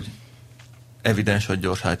szlovákul, hogy evidens, hogy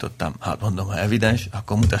gyorshajtottam. Hát mondom, ha evidens,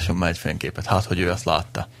 akkor mutasson már egy fényképet. Hát, hogy ő azt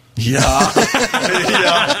látta. Ja,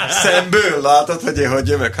 szemből látod, hogy én hogy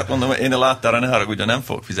jövök. Hát mondom, én láttára ne haragudjon, nem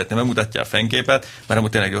fogok fizetni. Megmutatja a fényképet, mert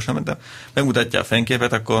amúgy tényleg gyorsan mentem. Megmutatja a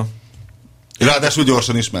fényképet, akkor... Ráadásul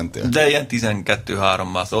gyorsan is mentél. De ilyen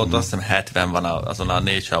 12-3-mal, szóval azt hiszem 70 van azon a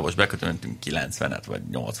 4 sávos bekötőn, mentünk 90-et vagy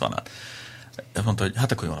 80-at. Mondta, hogy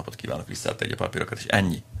hát akkor jó napot kívánok, visszategye a papírokat, és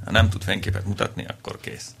ennyi. Ha nem tud fényképet mutatni, akkor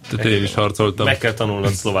kész. Tehát én is harcoltam. Meg kell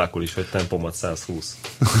tanulnod szlovákul is, hogy tempomat 120.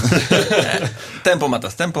 Tempomat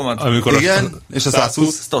az tempomat. Amikor igen, és a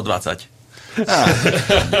 120? 120.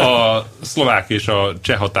 A szlovák és a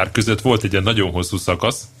cseh határ között volt egy ilyen nagyon hosszú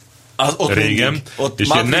szakasz, ott régen, ott és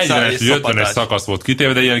ilyen 40-50-es szakasz volt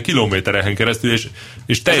kitéve, de ilyen kilométereken keresztül,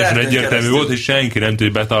 és teljesen egyértelmű volt, hogy senki nem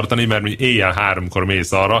tudja betartani, mert éjjel 3-kor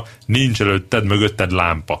mész arra, nincs előtted, mögötted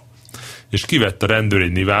lámpa. És kivett a rendőr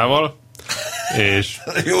egy nivával, és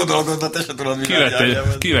jó dolgot, te se tudod,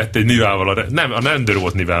 kivett egy nivával, nem, a rendőr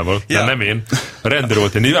volt nivával, ja. Nem én. A rendőr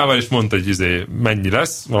volt egy nivával, és mondta, hogy mennyi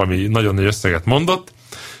lesz, valami nagyon nagy összeget mondott,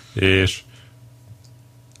 és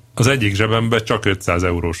az egyik zsebemben csak 500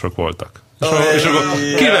 eurósok voltak. És akkor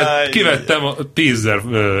kivettem 10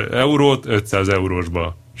 000 eurót 500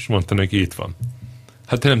 eurósba, és mondta neki, itt van.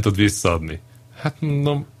 Hát te nem tudod visszaadni. Hát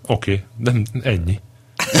mondom, oké, de ennyi.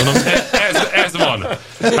 Mondom, ez van.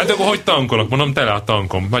 Hát akkor hogy tankolok? Mondom, tele a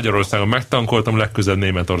tankom. Magyarországon megtankoltam, legközelebb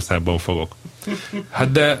Németországban fogok.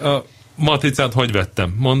 Hát de a matricát hogy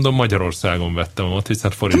vettem? Mondom, Magyarországon vettem a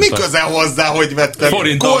matricát forinttal. Mi köze hozzá, hogy vettem?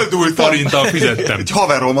 Forinttal fizettem. Egy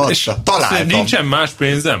haverom adta, találtam. Nincsen más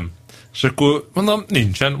pénzem? És akkor mondom,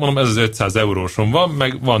 nincsen. Mondom, ez az 500 eurósom van,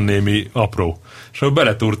 meg van némi apró. És akkor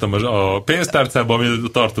beletúrtam a pénztárcába,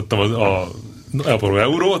 amit tartottam a apró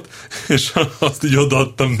eurót, és azt így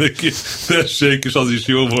odaadtam neki. Tessék, és az is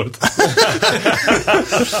jó volt.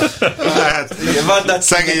 Hát,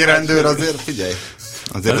 szegény rendőr azért, figyelj.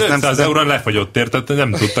 Azért az 500 eurón lefagyott, érted?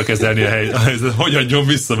 Nem tudta kezelni a helyzetet. Hogy adjon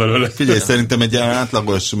vissza belőle? Figyelj, szerintem egy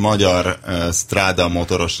átlagos magyar stráda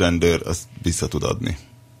motoros rendőr azt vissza tud adni.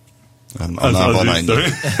 Annál van annyi.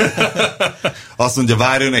 Azt mondja,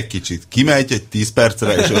 várjon egy kicsit. Kimegy egy 10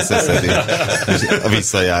 percre, és összeszedi a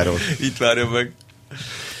visszajáró. Itt várjon meg.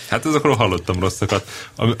 Hát azokról hallottam rosszakat.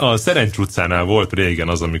 A Szerencs utcánál volt régen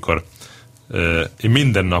az, amikor én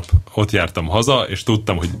minden nap ott jártam haza, és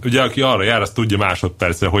tudtam, hogy ugye aki arra jár, azt tudja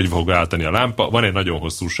másodpercre, hogy fog állítani a lámpa. Van egy nagyon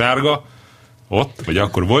hosszú sárga, ott, vagy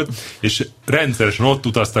akkor volt, és rendszeresen ott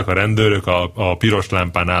utaztak a rendőrök a piros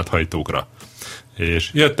lámpán áthajtókra. És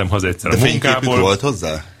jöttem haza egyszer a munkából. De volt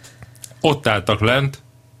hozzá? ott álltak lent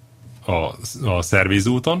a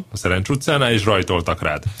szervízúton, a Szerencs utcánál, és rajtoltak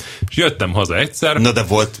rád. És jöttem haza egyszer. Na de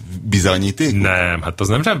volt bizonyíték? Nem, hát az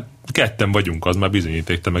nem, ketten vagyunk, az már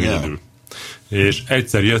bizonyíték, te meg egyedül. És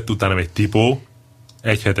egyszer jött utána egy tipó,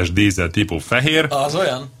 1.7-es dízel tipó fehér. Az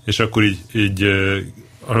olyan? És akkor így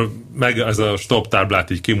meg ez a stop táblát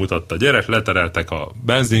így kimutatta a gyerek, letereltek a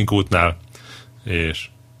benzinkútnál, és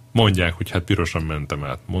mondják, hogy hát pirosan mentem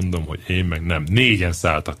át. Mondom, hogy én meg nem. 4-en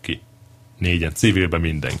szálltak ki. 4-en, civilben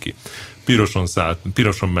mindenki.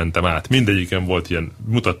 Piroson mentem át. Mindegyiken volt ilyen,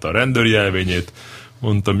 mutatta a rendőri jelvényét.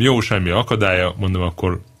 Mondtam, jó, semmi akadálya. Mondom,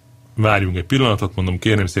 akkor várjunk egy pillanatot. Mondom,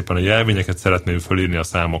 kérném szépen a jelvényeket, szeretném fölírni a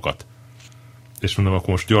számokat. És mondom, akkor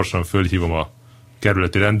most gyorsan fölhívom a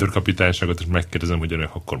kerületi rendőrkapitányságot, és megkérdezem, hogy önök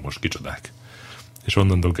akkor most kicsodák. És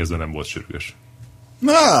onnantól kezdve nem volt sürgős.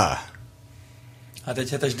 Na! Hát egy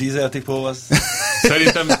 7-es dízel tipó az...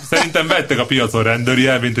 Szerintem vettek a piacon rendőri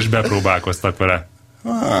jelvényt, és bepróbálkoztak vele.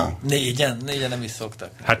 Négyen nem is szoktak.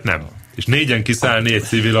 Hát nem. És 4-en kiszállni egy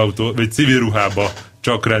civil autó, vagy civil ruhába,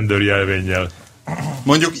 csak rendőri jelvénnyel.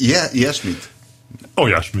 Mondjuk ilyesmit?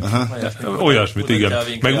 Olyasmit, igen.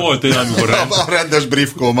 Meg volt olyan, amikor... A rendes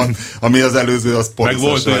briefkóban, ami az előző, az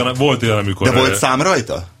poliszos. Meg volt olyan, amikor... De volt szám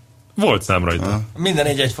rajta? Volt szám rajta. Minden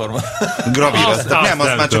egyforma. Gravíroztak. Nem, az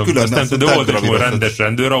már csak külön. De volt egy rendes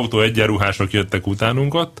rendőrautó, egyenruhások jöttek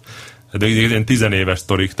utánunk ott, de ilyen 10 éves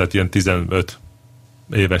sztorik, tehát ilyen 15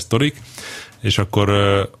 éves sztorik, és akkor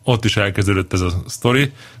ott is elkezdődött ez a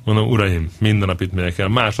sztori. Mondom, uraim, minden nap itt megyek el,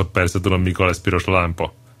 másodpercre tudom, mikor lesz piros a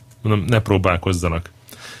lámpa. Mondom, ne próbálkozzanak.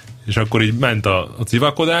 És akkor így ment a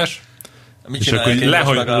civakodás, és akkor így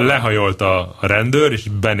lehajolt a rendőr, és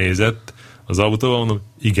benézett az autóba, mondom,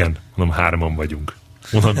 igen, mondom, 3-an vagyunk.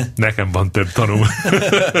 Mondom, nekem van több tanúm.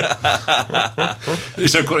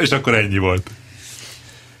 és akkor ennyi volt.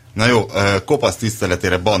 Na jó, kopasz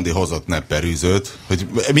tiszteletére Bandi hozott nepperűzőt, hogy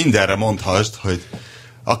mindenre mondhast, hogy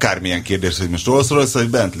akármilyen kérdés, hogy most Rolls-Royce vagy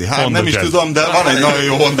Bentley. Hát Honda nem is Jazz. tudom, de van egy nagyon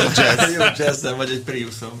jó Honda Jazz. Jó Jazz-en vagy egy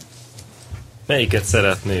Priusom. Melyiket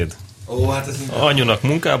szeretnéd? Ó, hát ez Anyunak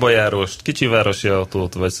munkába járóst, kicsivárosi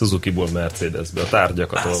autót, vagy Suzuki-ból Mercedesbe? A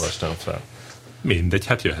tárgyakat olvastam fel. Mindegy,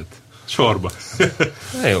 hát jöhet. Sorba.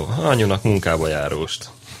 Na jó, anyunak munkába járóst.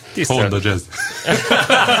 Honda Jazz.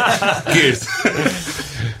 Kész.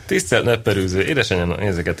 Tisztelt nepperűző, édesanyjának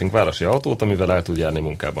nézegetünk városi autót, amivel el tud járni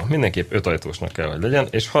munkába. Mindenképp 5 ajtósnak kell, hogy legyen,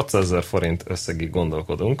 és 600 000 forint összegig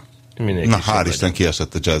gondolkodunk. Minél Na, kisebb hál' Isten,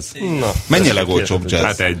 kiesett a Jazz. Na, Mennyi a tessék, legolcsóbb kiesett a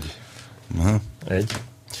Jazz? Hát egy. Egy.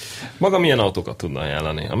 Maga milyen autókat tudna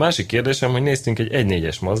ajánlani? A másik kérdésem, hogy néztünk egy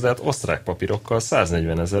 1.4-es Mazdát osztrák papírokkal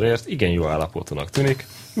 140 000-ért, igen jó állapotúnak tűnik.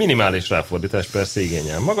 Minimális ráfordítás persze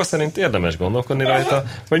igényel. Maga szerint érdemes gondolkodni rajta,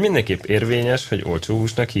 vagy mindenképp érvényes, hogy olcsó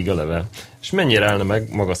húsnak híg a leve? És mennyire állna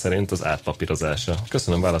meg maga szerint az átpapírozása?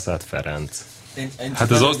 Köszönöm válaszát, Ferenc.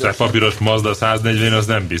 Hát az osztrák papíros Mazda 140 az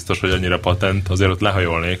nem biztos, hogy annyira patent, azért ott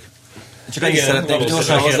lehajolnék. Csak annyit szeretnék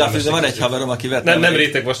gyorsan hozzáfűzni, van egy haverom, aki vette. Nem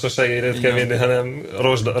rétegvastaságért kell vinni, hanem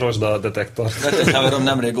rozsda detektor. Vett egy haverom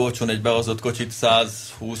nemrég olcsón egy behozott kocsit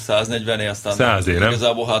 120-140-ért, aztán 100 ér, nem?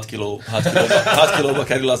 igazából 6 kilóba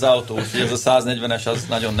kerül az autó, úgyhogy ez a 140-es az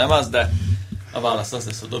nagyon nem az, de a válasz az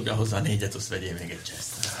lesz, hogy dobja hozzá a 4-et, azt vegyél még egy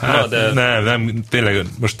Jazz-t. Hát nem, tényleg,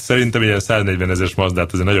 most szerintem ilyen 140 000-es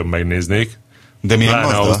Mazdát azért nagyon megnéznék. De milyen Pláne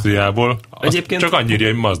Mazda? Ausztriából. Egyébként Csak annyira,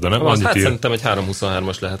 hogy Mazda, nem? Az, Annyit hát ír. szerintem egy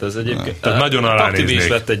 323-as lehet ez egyébként. Tehát nagyon alánéznék. Taktivi is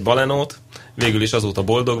vett egy Balenót, végül is azóta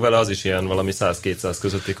boldog vele, az is ilyen valami 100-200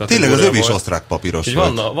 közötti kategória. Tényleg az ő is volt. osztrák papíros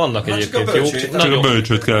Úgyhogy volt. vannak Hát egyébként csak a jók. bölcsőt. Csak a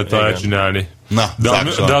bölcsőt kellett talán csinálni. Na,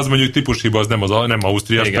 De az mondjuk típushiba, az nem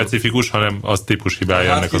Ausztria Igen. specifikus, hanem az típushibája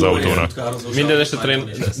Hát ennek az autónak. Minden esetre,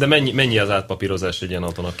 de mennyi az átpapírozás egy ilyen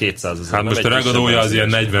autónak? 200 000. Hát most a ragadója az ilyen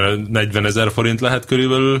 40 000 forint lehet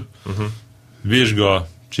körülbelül. Vizsga,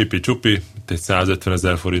 csipi-csupi, egy 150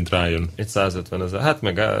 000 forint rájön. Egy 150 000. Hát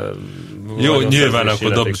meg... Jó, nyilván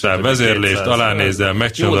akkor dobsál vezérlést, alánézel,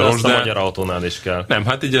 megcsinálod a Jó, de azt a rozsdát. magyar autónál is kell. Nem,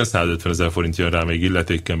 hát így ilyen 150 000 forint jön rá még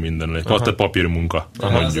illetékkel minden. Egy papírmunka,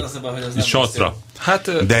 mondjuk. Egy satra.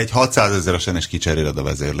 Hát De egy 600 000-esen is kicseréled a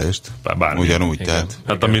vezérlést. Bármi. Ugyanúgy, Igen. tehát.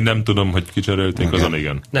 Hát ami nem tudom, hogy kicserélték, azon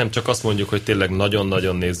igen. nem, csak azt mondjuk, hogy tényleg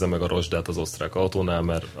nagyon-nagyon nézze meg a rozsdát az osztrák autónál,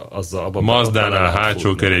 mert azzal abban Mazdánál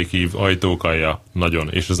hátsó kerékív, ajtókalja, nagyon,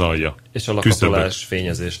 és az alja. és a Küszöbök. lakatolás,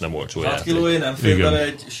 fényezés nem olcsó 6 játék. kilóé nem fér Igen. bele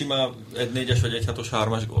egy sima, egy 4-es vagy egy 6-os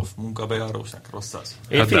 3-as Golf munkabejárósnak, rossz az.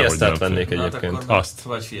 Én Hát dehogy Fiestát nem vennék fér. egyébként. Hát akkor Azt.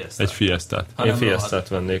 vagy Fiesta. Egy Fiestát. Én Fiestát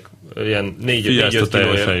vennék. Ilyen 4-5 Fiesta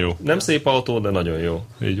teljesen kilóért. jó. Nem szép autó, de nagyon jó.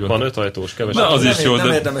 Így van. Van 5 ajtós, keves. De az Nem is ér- jó, nem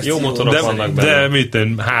de érdemes jó cílóra motorok venni. vannak benne. de mit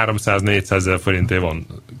 300-400 000 forinté van.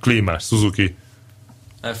 Klímás, Suzuki.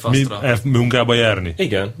 F munkába járni.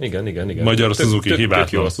 Igen. Magyar Suzuki hibátlan.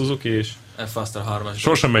 Tök jó a Suzuki is. F-Faster 3-as.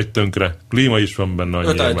 Sosem megy tönkre. Klíma is van benne.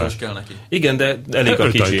 5 ajtós kell neki. Igen, de elég a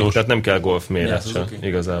 5 kicsi, ajtós. tehát nem kell golf méret sem, Suzuki.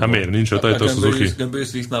 igazából. Hát miért? Nincs 5 ajtós Suzuki? Gömbölyű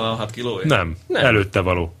Swiftnál van 6 kilója? Nem. Előtte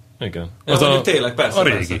való. Igen. Ja, Az a- tényleg, persze, a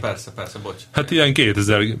régi. persze, bocs. Hát ilyen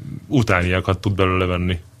 2000 utániakat tud belőle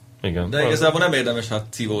venni. Igen. De igazából nem érdemes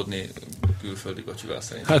cívódni külföldi kocsival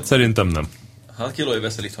szerintem. Hát szerintem nem. Ha kilói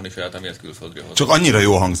veszel itthon is el, amiért külföldről hozzá. Csak annyira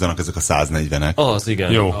jól hangzanak ezek a 140-ek. Az,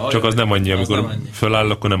 igen. Jó, csak az nem annyi, az amikor nem annyi. föláll,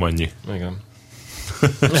 akkor nem annyi. Igen.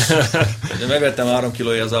 Én megvettem 3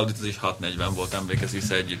 kilója az Audit, az is 640 volt, emlékezz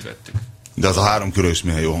vissza, együtt vettük. De az a 3 kiló is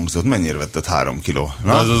milyen jól hangzott. Mennyire vetted 3 kiló?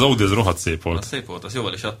 Na? Az Audi, az rohadt szép volt. Az szép volt, azt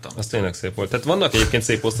jóval is adtam. Az tényleg szép volt. Tehát vannak egyébként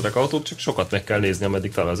szép osztrák autók, csak sokat meg kell nézni,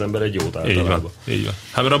 ameddig talál az ember egy jót Így általában. van, így van.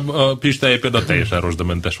 Hát mert a Pistája például teljesen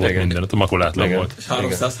rozsdamentes volt Igen. minden, a makulátlan Igen. volt. És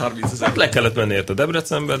 330 000. Hát le kellett menni érte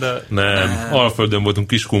Debrecenbe, de Nem, Alföldön voltunk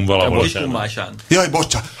Kiskun valahol. Kis kummásán. Jaj,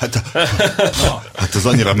 bocsánat. Hát az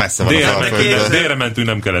annyira messze van az Alföldről. Délre mentünk,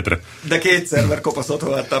 nem keletre. De kétszer, mert kopaszot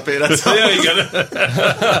várta a Pérec. Ja, igen.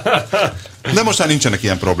 De most már nincsenek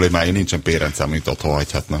ilyen problémái, nincsen pérencem, amit otthon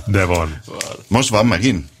hagyhatna. De van. Most van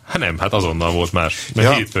megint? Hát nem, hát azonnal volt más. Mert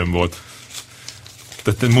Ja. hétfőn volt.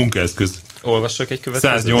 Tehát egy munkaeszköz. olvassak egy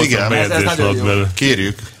következőt. 180 Igen, bejegyzés ez nagyon volt jó. belőle.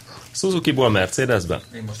 Kérjük. Suzuki-ból Mercedesbe.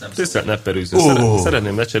 Én most nem Tisztelt nepperűző,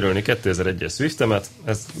 szeretném lecserélni 2001-es Swiftemet,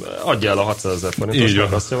 ez adja el a 600 000 forintot, Így van.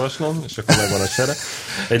 meg azt javaslom, és akkor megvan a csere.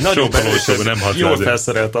 Egy nagyobb Sokkal erősebb, olcsóbb, nem 600 jól 000.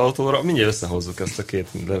 felszerelt autóra, mindjárt összehozzuk ezt a két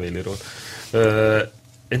levélírót.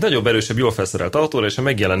 Egy nagyobb erősebb, jól felszerelt autóra, és a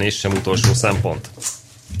megjelenés sem utolsó szempont.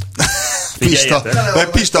 Pista, Figyeljetek! mert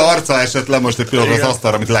Pista arca esett le most egy pillanat az Igen.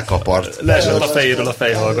 asztalra, amit lekapart. Leesett a fejéről a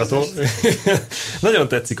fejhallgató. Nagyon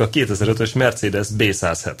tetszik a 2005-ös Mercedes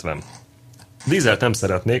B170. Dízelt nem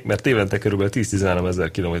szeretnék, mert évente kb. 10-13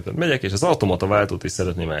 000 kilométert megyek, és az automata váltót is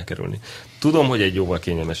szeretném elkerülni. Tudom, hogy egy jóval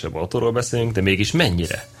kényelmesebb autóról beszélünk, de mégis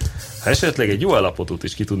mennyire? Ha esetleg egy jó állapotot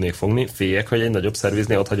is ki tudnék fogni, féljek, hogy egy nagyobb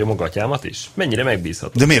szerviznél ott hagyom a gatyámat is? Mennyire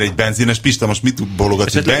megbízható? De miért egy benzines Pista most mit tud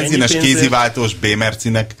bologatni? Esetleg Benzines, ennyi pénzért- kéziváltós,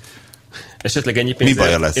 B-mercinek? Esetleg ennyi baja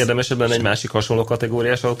pénzért lesz? érdemesebb lenne egy másik hasonló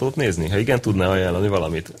kategóriás autót nézni? Ha igen, tudná ajánlani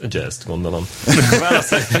valamit. Jazz-t gondolom.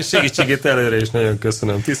 Válasz segítségét előre is nagyon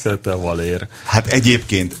köszönöm. Tisztelettel Valér. Hát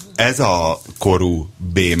egyébként ez a korú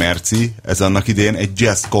B-merci, ez annak idején egy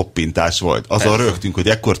jazz koppintás volt. Azon rögtünk, hogy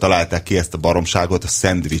ekkor találták ki ezt a baromságot, a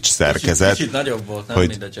szendvics szerkezet. Kicsit nagyobb volt, nem hogy-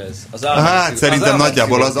 mint a jazz. Az Hát szerintem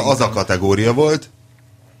nagyjából az a kategória volt.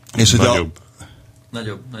 És hogy Nagyobb.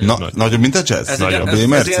 Nagyobb. nagyobb, mint a jazz? Ez Nagyobb. a A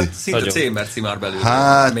B-merci? ilyen szinte Nagyobb. C-merci már belül.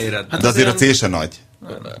 Hát, méretben. de azért a ilyen- C se nagy.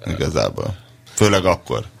 Igazából. Főleg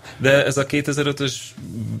akkor. De ez a 2005-ös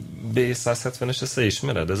B170-es, ezt te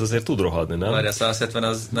ismered? Ez azért tud rohadni, nem? Várj, a 170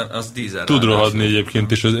 az dízel. Tud ráadásul. rohadni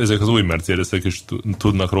egyébként, és ezek az új Mercedesek is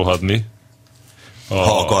tudnak rohadni.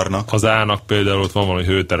 Ha akarnak. Az A-nak például ott van valami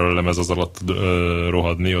hőterellemez az alatt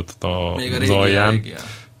rohadni, ott Még a az régi, alján. régi.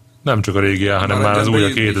 Nem csak a régi A, hanem Már már az több új a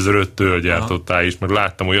év is. 2005-től gyártottá is, mert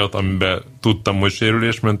láttam olyat, amiben tudtam, hogy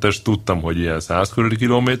sérülésmentes, tudtam, hogy ilyen 100 körüli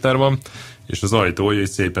kilométer van, és az ajtó egy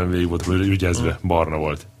szépen végig volt ügyezve, barna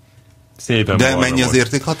volt. Szépen De barna mennyi az volt.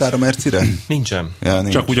 értékhatár a Mercire? Nincsen. Ja,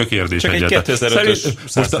 nincs. Csak úgy a kérdés Csak egy egyetlen. 2005-ös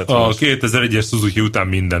Most a 170-es. 2001-es Suzuki után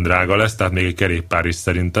minden drága lesz, tehát még egy kerékpár is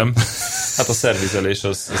szerintem. Hát a szervizelés,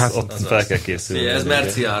 az ott fel kell készülni. Ez eléggé.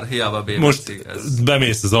 Merciár, hiába B-merci. Most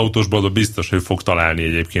bemész az autósba, biztos, hogy fog találni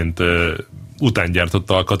egyébként utángyártott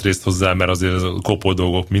alkatrészt hozzá, mert azért a kopó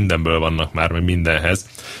dolgok mindenből vannak már, meg mindenhez.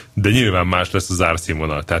 De nyilván más lesz az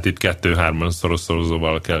árszínvonal. Tehát itt 2-3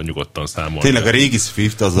 szorozóval kell nyugodtan számolni. Tényleg a régi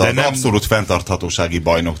Swift az az nem- abszolút fenntarthatósági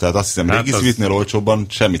bajnok, tehát azt hiszem, Hát régi az- Swiftnél olcsóbban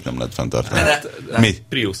semmit nem lehet fenntartani. Mi?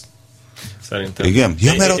 Prius. Szerintem. Igen?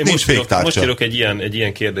 Ja, mert ott Én nincs most írok- féktárcsa. Most írok egy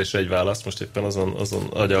ilyen kérdésre egy választ, most éppen azon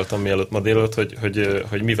agyaltam mielőtt ma délőtt,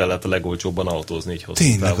 hogy mivel lehet a legolcsóbban autózni így hosszú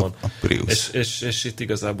Tényleg, távon. a Prius. És itt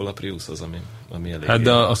igazából a Prius az, ami elég. Hát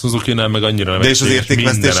de a Suzuki-nál meg annyira De és az egységes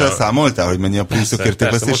értékvesztéssel minden számoltál, hogy mennyi a Priusok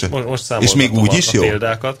értékvesztése? Most És még úgy is a jó?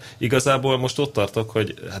 példákat. Igazából most ott tartok,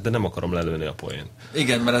 hogy hát de nem akarom lelőni a poén.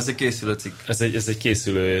 Igen, mert ez egy készülő cikk. Ez egy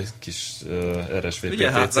készülő kis RSV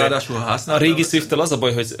Ugye, hát PTC. ráadásul A használtam. régi Swift-tel az a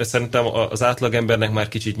baj, hogy szerintem az átlagembernek már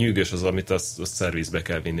kicsit nyűgös az, amit azt szervizbe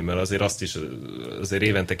kell vinni, mert azért azt is azért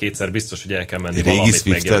évente kétszer biztos, hogy el kell menni Régi valamit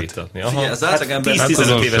Swiftet? megjavítatni. Figyelj, az átlagember-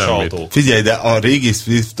 10-15 Hát éves azon autó. Figyelj, de a régi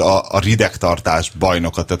Swift a ridegtartás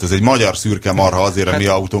bajnoka, tehát ez egy magyar szürke marha azért, a mi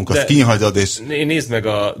autónk, azt de- kihagyad, és Nézd meg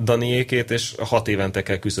a Daniékét, és 6 évente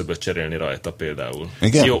kell küszöböt cserélni rajta például.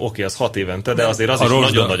 Igen? Jó, oké, az 6 évente, de azért az A is rozsda,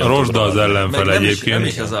 nagyon-nagyon a rozsda tud az rohadni. ellenfel Meg egyébként. nem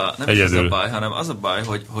is az a Egyedül. baj, hanem az a baj,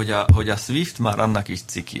 hogy a Swift már annak is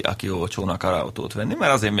ciki, aki olcsón akar autót venni,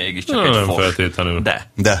 mert azért mégiscsak egy nem fos. feltétlenül.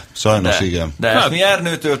 De, sajnos igen. De ezt mi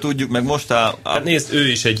Ernőtől tudjuk, meg most Hát nézd, ő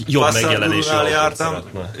is egy jobb megjelenésű Passat autót jártam,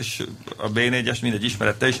 szeretne. és a B4-es mindegy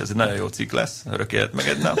ismerette is, ez egy nagyon jó cikk lesz, örök élet meg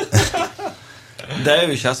egy nap. De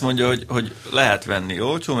ő is azt mondja, hogy lehet venni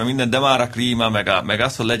olcsó, meg minden, de már a klíma, meg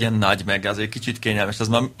az, hogy legyen nagy, meg az egy kicsit kényelmes,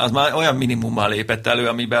 az már olyan minimummal lépett elő,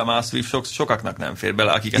 amiben már a Swift sokaknak nem fér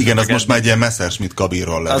bele, akik Igen, az most már egy ilyen Messerschmitt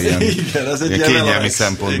kabinról le, ilyen kényelmi relax.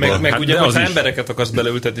 szempontból. Meg Hát ugye, de ha az is. embereket akarsz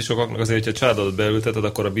beleültetni sokaknak, azért, hogyha családot beülteted,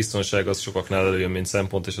 akkor a biztonság az sokaknál előjön, mint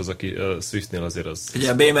szempont, és az, aki a Swiftnél azért az...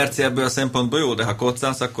 Ugye a B-merci ebből a szempontból jó, de ha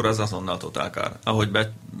koccansz, akkor az azonnal totálkár. Ahogy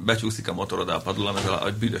becsúszik a motorod a padlóra, meg a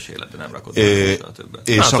büdös életben nem rakod a többet.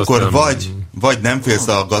 És Hát akkor azt vagy nem félsz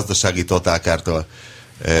a gazdasági totálkártól,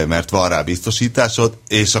 mert van rá biztosításod,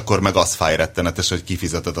 és akkor meg az fáj rettenetes, hogy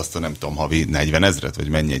kifizeted azt a nem tudom, havi 40 000, vagy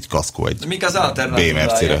mennyi egy kaszkó egy Mik az B-mercire.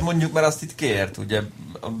 alternatívája? Mondjuk, mert azt itt kért, ugye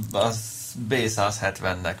az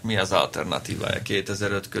B170-nek mi az alternatívája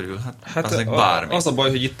 2005 körül? Hát az meg bármi. Az a baj,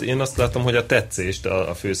 hogy itt én azt látom, hogy a tetszést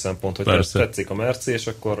a fő szempont, hogy Persze. tetszik a Merci, és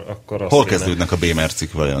akkor azt Hol kéne. kezdődnek a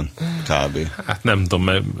B-mercik vajon? Kb. Hát nem tudom,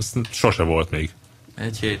 mert sose volt még.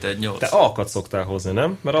 1.7, 1.8. Te alkat szoktál hozni,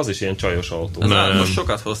 nem? Mert az is ilyen csajos autó. Nem. Most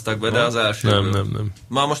sokat hoztak be, de az első. Nem.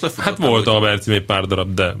 Már most lefutott. Hát volt a Merci még pár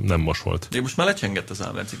darab, de nem most volt. De most már lecsengett az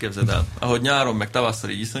Almerci, képzeld el. Ahogy nyáron, meg tavasszal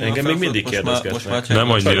így iszonyúan Engem még felfutott, mindig most már kérdezgetnek.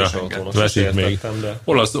 Nem annyira. Csajos autónak Veszik sose még. értettem, de...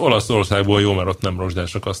 Olaszországból jó, mert ott nem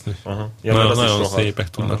rozsdásra kaszni. Aha. Ja, mert az is Nagyon rohadt. szépek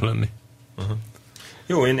tudnak lenni.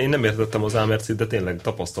 Jó, én nem értettem az Almercit, de tényleg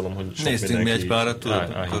tapasztalom, hogy sok Néztünk mi mindenki egy párat,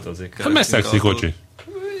 tudod, áhítozik. Hát mert szexi kocsi.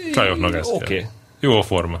 Csajoknak ez Oké. kell. Jó a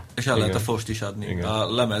forma. És el lehet a Igen. fost is adni. Igen.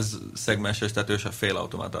 A lemez szegmenses tetős, a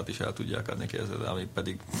félautomatát is el tudják adni, képzeld el, ami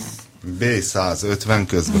pedig B150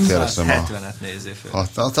 közben keresem a... 170-et nézzé fel.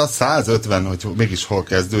 A 150, hogy mégis hol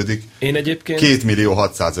kezdődik. Én egyébként... 2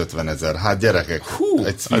 650 000. Hát gyerekek.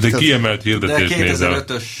 Egy Hát egy kiemelt De hirdetést nézel.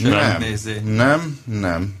 2005-ös Nem, nézzé.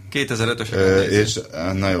 nem. 2005-ös nézzé. És,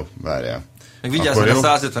 na jó, várjál. Meg vigyázz, akkor hogy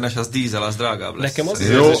a jó. 150-es az dízel, az drágább lesz. Nekem az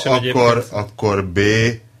Jó, érzésem egyébként... akkor B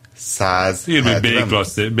 170. Írd még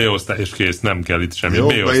B-klassz, B-osztály és kész, nem kell itt semmi. Jó,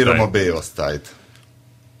 beírom a B-osztály. B-osztályt.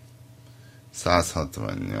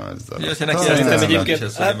 168 darab. Ugye, hogyha neki Szerintem ez egyébként...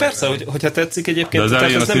 ez Hát persze, hogyha tetszik De egyébként, az tehát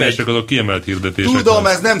elején a ez nem egy... színesek azok kiemelt hirdetések. Tudom,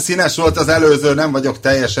 ez nem színes volt az előző, nem vagyok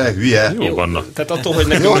teljesen hülye. Jó vannak. Tehát attól, hogy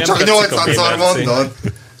nekünk Jó, nem csak tetszik a 8-szor B-merci, mondod.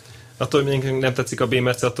 attól, hogy nekünk nem tetszik a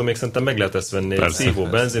B-merci, attól még szerintem meg lehet ezt venni. Persze. Szívó,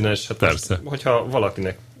 benzines, hát Persze. most, hogyha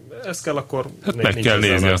valakinek ez kell, akkor... Hát nincs meg kell ezzel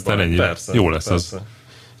nézni, nagy aztán baj. ennyi. Persze, Jó lesz az. persze.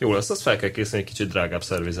 Jó lesz, azt fel kell készíteni, egy kicsit drágább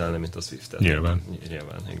szervizelni, mint a Swift-et. Nyilván.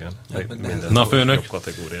 Nyilván, igen. meg Minden Na, főnök? jobb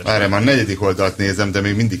kategóriát. Várjál, már 4. oldalt nézem, de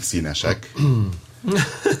még mindig színesek.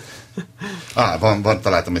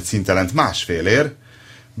 Találtam egy szintelent 1,5 ér.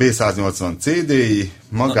 B180 CDI,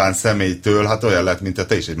 magánszemélytől, hát olyan lett, mint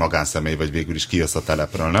te is egy magánszemély vagy, végül is kijössz a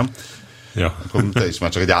telepről, nem? Ja. Akkor te is már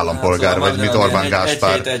csak egy állampolgár vagy, mint Orbán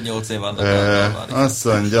Gáspár. 1.7, 1.8 vannak. Azt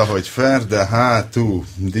mondja, hogy Ferde hátú,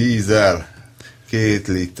 dízel, 2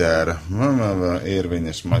 liter,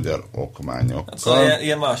 érvényes magyar okmányokkal. Szóval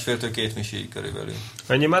ilyen 1,5-2 misi körülbelül.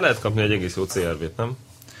 Ennyi már lehet kapni egy egész jó CR-V-t, nem?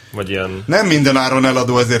 Vagy ilyen... Nem minden áron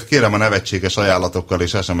eladó, ezért kérem a nevetséges ajánlatokkal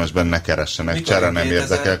és SMS-ben ne keressenek. Mikor Csere nem 2000,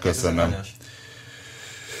 érdekel, köszönöm. 2000-es?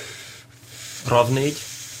 RAV4?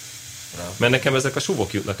 Mert nekem ezek a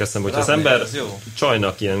suvok jutnak eszembe, hogy az RAV4, ember az jó.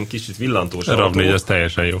 csajnak ilyen kicsit villantós A RAV4 az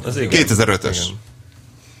teljesen jó. Az igen. 2005-ös. Igen.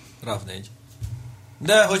 RAV4.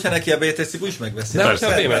 De hogyha neki a BTC is megveszi. De Persze.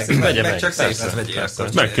 hogyha a B-merci vegye meg meg. csak persze, szépen vegyél. persze.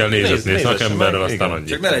 akkor. Meg kell nézetni, Nézd, szakemberrel, nézd, aztán igen. annyi.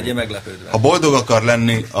 Csak ne legyél meglepődve. Ha boldog akar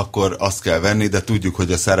lenni, akkor azt kell venni, de tudjuk,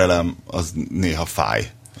 hogy a szerelem az néha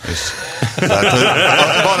fáj. És, tehát, hogy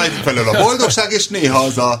van egyfelől a boldogság, és néha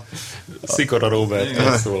az a... Szikora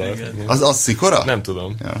Robert szólalt. Az szikora? Nem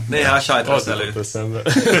tudom. Ja. Néha a sájtra Az szelő. jutott eszembe.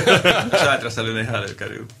 A sájtra szelő néha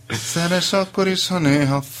előkerül. Szeres akkor is, ha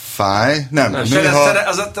néha fáj. Nem, Az néha...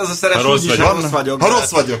 a szeres Ha rossz úgy is, vagy. ha rossz vagyok. Ha rossz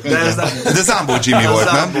vagyok, De ez igen. nem... De Zámbó Jimmy volt,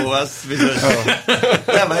 Az nem? Zámbó, az bizony.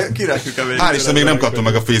 Nem, kirakjuk a végül. Hál' Isten, még nem kaptam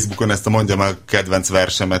meg a Facebookon ezt a mondja meg kedvenc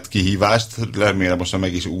versemet kihívást. Remélem most már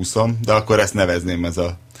meg is úszom, de akkor ezt nevezném ez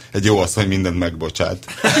a... Egy jó asszony mindent megbocsát.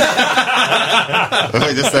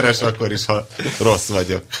 Hogy a szeres akkor is, ha rossz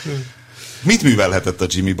vagyok. Mit művelhetett a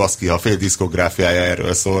Jimmy baszki, ha a fél diszkográfiája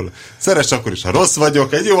erről szól? Szeres akkor is, ha rossz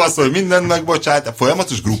vagyok, egy jó asszony mindent megbocsát. A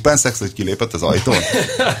folyamatos gruppenszex, hogy kilépett az ajtón?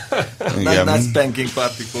 That's spanking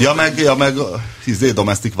party. Ja meg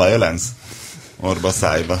domestic violence. Orba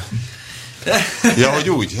szájba. Ja, hogy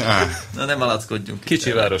úgy? Na nem alackodjunk.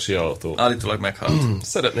 Kicsi városi autó. Állítólag meghalt.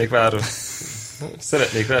 Szeretnék vásárolni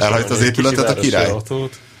Elhagyt az egy épületet kicsi a király? városi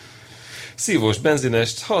autót. Szívós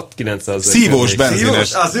benzinest, 6-900 Szívós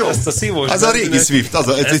benzines. Az jó. Ezt a szívós Az a régi Swift, ez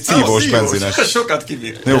egy szívós benzines. Sokat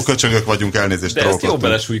kibír. Jó, köcsögök vagyunk, elnézést, De ezt jó trollkodtunk.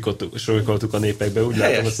 belesúlykoltuk a népekbe, úgy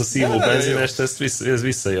látom, ezt a szívó benzinest, ez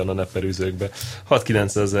visszajön a nepperűzőkbe.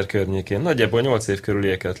 6-900 ezer környékén. Nagyjából 8 év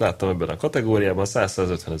körülieket láttam ebben a kategóriában,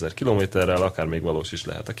 100-150 ezer kilométerrel, akár még valós is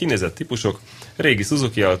lehet. A kinézett típusok, régi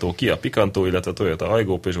Suzuki autó, Kia Picanto, illetve Toyota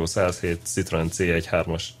Aygo, Peugeot 107, Citroen C1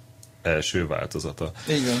 3-as első változata.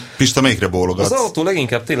 Igen. Pista, melyikre bólogatsz? Az autó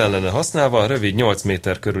leginkább télen lenne használva, rövid 8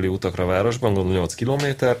 méter körüli utakra városban, gondolom 8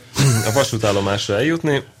 kilométer, a vasútállomásra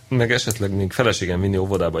eljutni, meg esetleg még feleségem vinni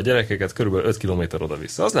óvodába a gyerekeket, körülbelül 5 kilométer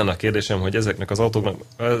oda-vissza. Az lenne a kérdésem, hogy ezeknek az autóknak,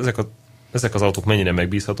 ezek az autók mennyire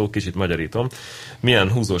megbízhatók, kicsit magyarítom.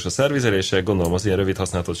 Milyen húzós a szervizelése, gondolom az ilyen rövid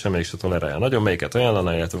használatot semmelyik se tolerálja nagyon, melyiket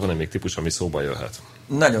ajánlaná, illetve van-e még típus, ami szóba jöhet?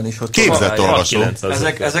 Nagyon is, hogy Képzett olvasó.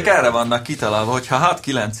 Ezek erre vannak kitalálva, hogy ha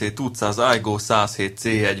 6-9-ét tudsz az Aygo 107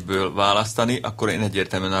 C1-ből választani, akkor én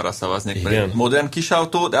egyértelműen arra szavaznék, Igen. mert modern kis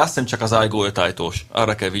autó, de azt hiszem csak az Aygo 5 ajtós.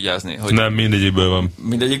 Arra kell vigyázni, hogy Nem, mindegyikből van.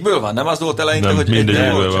 mindegyikből van, nem az volt eleinte, Nem, hogy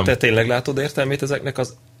mindegyikből volt? van. Te tényleg látod értelmét ezeknek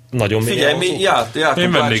az nagyon mély Figyelj, autók? mi jártunk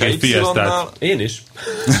Én vennék Bácsa egy Fiestát. Y-nal, Én is.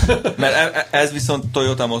 mert ez viszont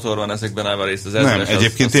Toyota motor van ezekben elvarészt. Az Nem, ezres,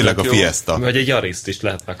 egyébként az tényleg a tök jó. Fiesta. Vagy egy Yariszt is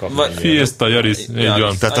lehet megkapni. Vagy- Fiesta, Yaris, így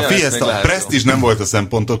van. Tehát a Nagyon ezt Fiesta, még a lehet Prestige nem volt a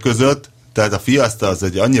szempontok között, tehát a Fiesta az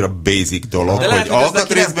egy annyira basic dolog, De hogy lehet, hogy ez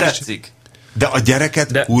neki nem alkatrészben is... tetszik. De a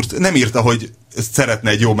gyereket De- nem írta, hogy szeretne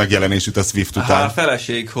egy jó megjelenésűt a Swift Ha a után.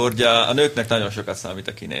 feleség hordja, a nőknek nagyon sokat számít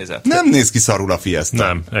a kinézet. Nem néz ki szarul a Fiesta.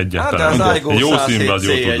 Nem, egyáltalán. Hát, de az nem. Aygo Egy jó 107 színvad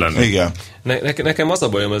jó tud C1. lenni. Igen. Nekem az a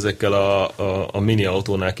bajom ezekkel a mini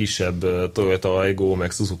autónál kisebb Toyota Aygo,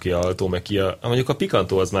 meg Suzuki autó, meg Kia. Mondjuk a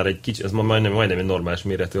Picanto az már egy kicsi, ez majdnem egy normális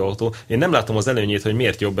méretű autó. Én nem látom az előnyét, hogy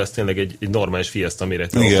miért jobb ez tényleg egy normális Fiesta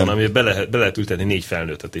méretű Igen. autó, ami be lehet ültetni 4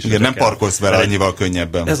 felnőttet is. Igen, nem Ezekkel. parkolsz vele Mert annyival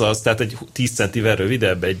könnyebben. Ez az, tehát egy 10 centivel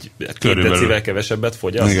rövidebb, egy 2 Körülbelül. decivel kevesebbet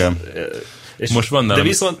fogyaszt. Igen. És Most van de nálam-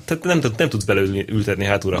 viszont tehát nem tudsz belültetni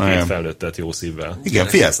hátulra Igen. 2 felnőttet jó szívvel. Igen,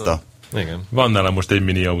 Fiesta. Igen. Van nálam most egy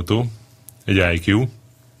mini autó, egy IQ.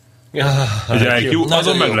 Egy IQ, Nagyon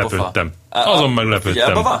azon jó meglepődtem. pofa. Azon Figyelj, meglepődtem.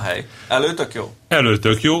 abban van hely. Előtök jó.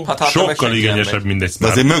 Előtök jó, Hát hátra meg sokkal senki nem igényesebb, megy. mint egy De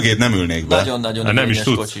Smart. azért mögéd nem ülnék be. Nagyon-nagyon Hát nem is igényes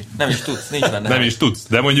tudsz. kocsi. Nem is tudsz, nincs benne Nem hely. is tudsz,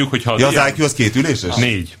 de mondjuk, hogyha Ja, az IQ az 2 üléses?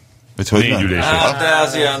 4. Vagy hogy 4 van? üléses. Hát, de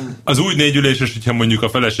az ilyen... Az úgy 4 üléses, hogyha mondjuk a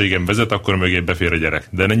feleségem vezet, akkor mögé befér a gyerek.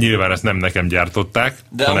 De nyilván ezt nem nekem gyártották,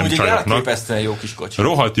 De hanem amúgy egy csajoknak. elképesztően jó kis kocsi.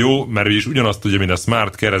 Rohadt jó, mert is ugyanazt tudja, mint a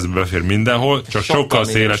Smart, keresztbe befér mindenhol, csak sokkal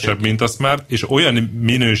szélesebb, minőségi. mint a Smart, és olyan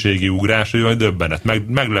minőségi ugrás, hogy döbbenet.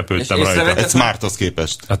 Meglepődtem És rajta. észrevetted, Egy Smarthoz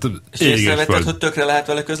képest. Hát És éges észrevetted, föld. hogy tökre lehet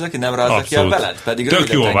vele közlekedni? Nem rázza ki a Abszolút. veled? Pedig Tök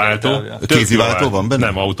röviden jó a váltó. tengertávja. Tök Kézi jó a váltó van benne?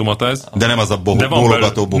 Nem automata ez. De nem az a De van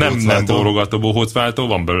bólogató belőle, nem bohóc bólogató bohócváltó,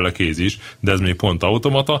 van belőle kéz is, de ez még pont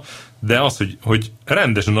automata, de az, hogy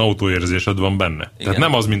rendesen autóérzésed van benne. Tehát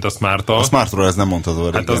nem az, mint a Smart-tal. A Smartról ez nem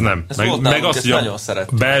mondhatod. Hát az nem. Ez volt nálunk, ezt hogy a nagyon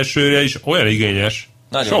szerettük. belsője is olyan igényes,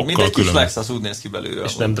 Nagyon, sokkal mindegy kis külön. Lexus úgy néz ki belőle.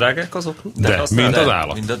 És nem drágák azok? De, aztán- mint az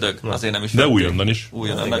állat. Mind a dög. Azért nem is De vették. újonnan is.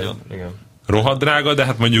 Újonnan, Igen, nagyon. igen. Rohadt drága, de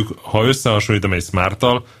hát mondjuk, ha összehasonlítom egy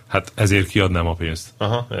Smart-tal, hát ezért kiadnám a pénzt.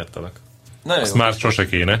 Aha, értelek. Nagyon A jó. Smart sose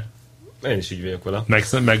kéne. Én is így vagyok vele.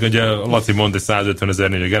 Meg ugye Laci mondta, hogy 150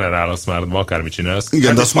 000-nél generál a Smartba, akármit csinálsz. Igen,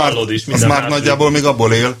 Hát de a és hallod is, a minden Smart más nagyjából még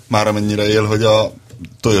abból él, már amennyire él, hogy a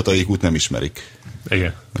Toyota IQ-t nem ismerik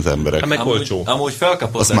Igen. az emberek. Hát meg olcsó. Amúgy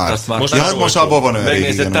felkapott A lett a Smart. Smart. Most Ja, már most olcsó. abban van olyan régi,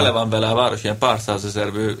 Megnézed, igen. tele van vele a város, ilyen pár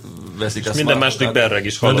százezerből veszik a Minden Smartokat. második berreg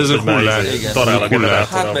is De hallott, ez a hogy már hullák. izé Igen. talál a Hullák.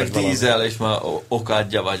 generátorra, Hát meg vagy valami. dízel, és már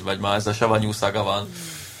okádja, vagy már ez a savanyú szaga van.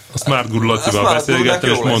 A Smart Guru Lacival A Smart beszélgettem, Gurunak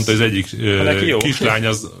és jó mondta, lesz. hogy az egyik neki jó. kislány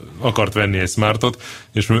az akart venni egy Smartot,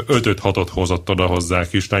 és 5-6-ot hozott oda hozzá a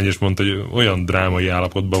kislány, és mondta, hogy olyan drámai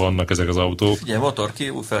állapotban vannak ezek az autók. Ugye motor ki,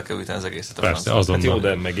 úgy fel kell üteni az egészet a Persze, francba. Hát jó,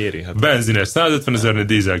 azonnal. de megéri. Hát. Benzines 150 000-nél,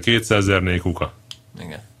 dízel 200 000-nél kuka.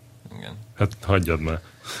 Igen. Igen. Hát hagyjad már.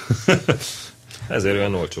 Ezért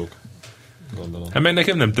olyan olcsók. Gondolom. Hát meg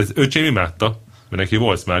nekem nem tetszett. Öcsém imádta, mert neki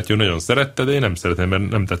volt Smartja, nagyon szerette, de én nem szeretem, mert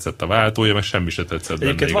nem tetszett a váltója, meg semmi se tetszett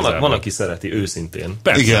benne Egyébként igazából. van, aki szereti, őszintén.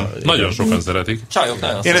 Persze, Igen. nagyon sokan szeretik. Csajok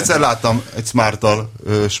nagyon Én szeretnek. egyszer láttam egy Smarttal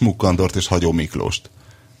Smukkandort és Hagyó Miklóst.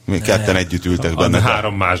 Mi ketten együtt ültek Benne benne.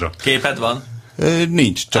 3 mázsa. Képed van?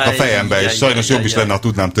 Nincs, csak a fejembe, és sajnos jobb is lenne, ha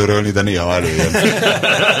tudnám törölni, de néha előjön.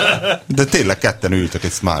 De tényleg ketten ültek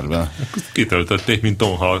egy Smartban. Kitöltötték, mint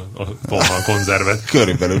tonhal, a tonhal konzervet.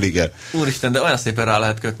 Körülbelül, igen. Úristen, de olyan szépen rá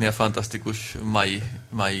lehet kötni a fantasztikus mai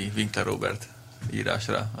Winkler Robert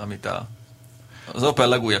írásra, amit az Opel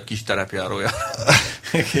legújabb kis terepjárója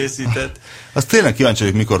készített. Azt tényleg kíváncsi,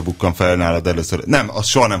 hogy mikor bukkan fel nálad először. Nem, az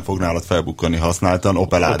soha nem fog nálad felbukkanni használtan.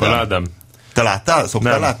 Opel Ádám. Opel Ádám? Te láttál?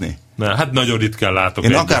 Szoktál Nem. látni? Hát nagyon ritkán látok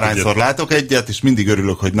Én akárhányszor látok egyet, és mindig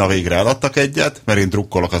örülök, hogy na végre eladtak egyet, mert én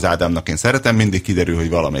drukkolok az Ádámnak, én szeretem, mindig kiderül, hogy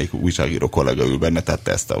valamelyik újságíró kollega ül benne, tehát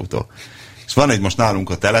tesztautó. És van egy most nálunk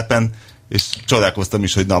a telepen, és csodálkoztam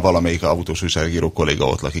is, hogy na valamelyik autós újságíró kolléga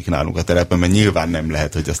ott lakik nálunk a telepen, mert nyilván nem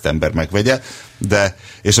lehet, hogy azt ember megvegye, de,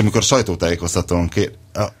 és amikor sajtótájékoztatón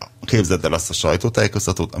képzeld el azt a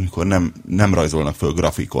sajtótájékoztatót, amikor nem rajzolnak föl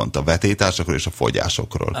grafikont a vetélytársakról és a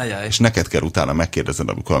fogyásokról. Ajaj. És neked kell utána megkérdezned,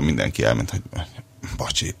 amikor mindenki elment, hogy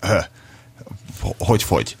bocsi, hogy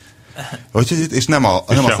fogy? És nem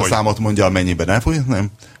azt a számot mondja, amennyiben elfogy,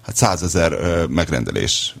 hanem hát 100 000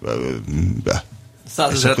 megrendelés.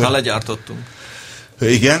 100 000-et már legyártottunk.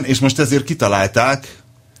 Igen, és most ezért kitalálták,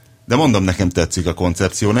 de mondom, nekem tetszik a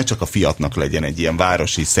koncepció, ne csak a Fiatnak legyen egy ilyen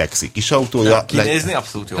városi, szexi kisautója. Kinézni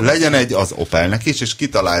abszolút jó. Legyen egy az Opelnek is, és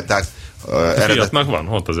kitalálták. Fiatnak van,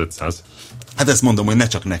 ott az 500. Hát ezt mondom, hogy ne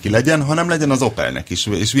csak neki legyen, hanem legyen az Opelnek is,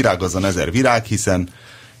 és virágozzon 1000 virág, hiszen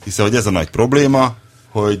hogy ez a nagy probléma,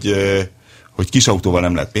 hogy kis autóval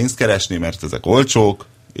nem lehet pénzt keresni, mert ezek olcsók,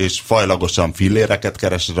 és fajlagosan filléreket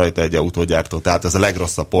keres rajta egy autógyártó, tehát ez a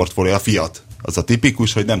legrosszabb portfólió, a Fiat. Az a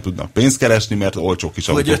tipikus, hogy nem tudnak pénzt keresni, mert olcsó kis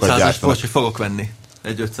autókat gyártanak. Hogy fogok venni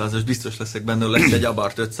egy 500-as, biztos leszek benne, lesz egy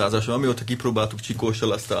Abarth 500-as, amióta kipróbáltuk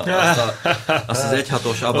Csikóssal azt az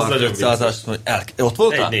 1.6-os Abarth 500-as, hogy ott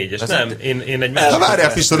voltál? Egy 4-es, nem, én egy másik.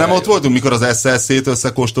 Várjál, Pista, nem ott voltunk, mikor az SLC-t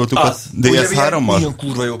összekóstoltuk a DS3-mal? Milyen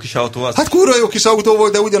kurva jó kis autó az. Hát kurva jó kis autó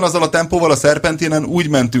volt, de ugyanazzal a tempóval a Serpentinen úgy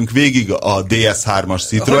mentünk végig a DS3-as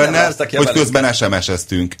Citroennel, hogy közben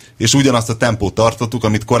SMS-eztünk. És ugyanazt a tempót tartottuk,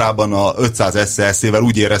 amit korábban a 500 SLC-vel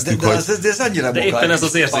úgy éreztük, hogy... De éppen ez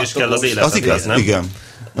az érzés kell az életben. Az igaz, igen.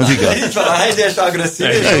 Az igaz. Így van a hegyes agresszív.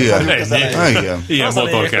 Igen. Ilyen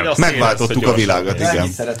motor kell. Megváltottuk a világot, igen.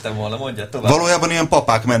 Ennyit szerettem volna, mondja tovább. Valójában ilyen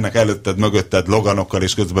papák mennek előtted, mögötted Loganokkal,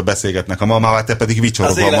 és közben beszélgetnek a mamával, te pedig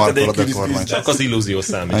vicsorogva markolod a kormányt. Csak az illúzió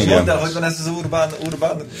számít. Mondd el, hogy van ez az urban...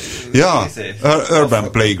 Ja,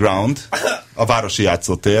 Urban Playground, a városi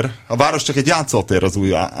játszótér. A város csak egy játszótér az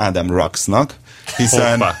új Adam Ruxnak,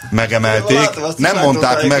 hiszen megemelték, nem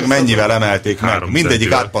mondták meg, mennyivel emelték meg.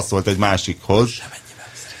 Mindegyik átpasszolt egy másikhoz.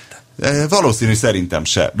 Valószínű, szerintem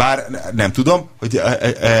se. Bár nem tudom,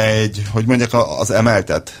 hogy mondjak az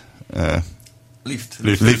emeltet.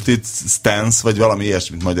 Lifted stance, vagy valami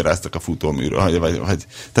ilyesmit magyaráztak a futóműről.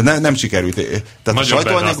 Tehát nem sikerült. Tehát nagyobb a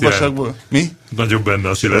sajtóanyagban... Mi? Nagyobb benne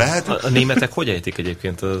a szílet. Lehet? A németek hogy ejtik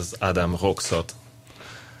egyébként az Adam Ruxot?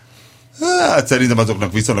 Hát szerintem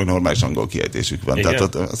azoknak viszonylag normális angol kiejtésük van. Igen?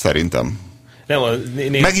 Tehát szerintem...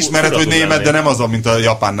 Megismered, hogy német, de nem az, mint a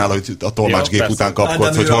Japánnál, hogy a tolmácsgép után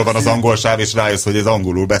kapkodsz, hogy hol van az angol sáv, és rájössz, hogy ez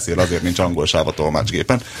angolul beszél, azért nincs angol sáv a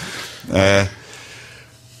tolmácsgépen.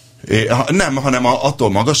 Nem, hanem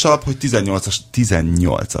attól magasabb, hogy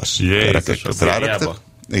 18-as kerekeket ráraktak.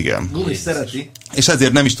 Igen. Gumi szereti. És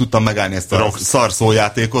ezért nem is tudtam megállni ezt a szar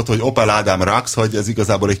szójátékot, hogy Opel Adam Rux, hogy ez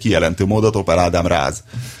igazából egy kijelentő módot, Opel Adam Ráz.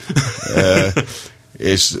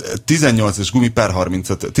 És 18-as gumi per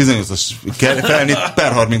 35, 18-as felnit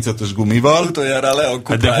per 35-ös gumival. Utoljára Leon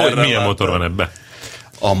Kupá. De hogy milyen motor van ebbe?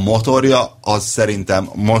 A motorja az szerintem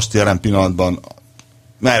most jelen pillanatban,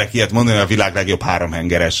 merek ilyet mondani, a világ legjobb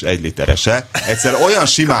 3-hengeres 1 literese. Egyszer olyan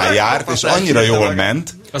simán járt, és annyira jól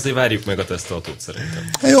ment. Azért várjuk meg a tesztautót szerintem.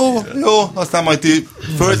 Jó, aztán majd ti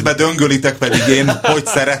földbe döngölitek, pedig én hogy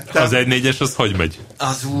szerettem. Az 1.4-es az hogy megy?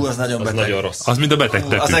 Az nagyon beteg. Nagyon rossz. Az mind a beteg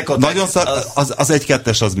tetű. Nagyon szar, az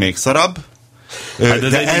 1.2-es az még szarabb. Hát de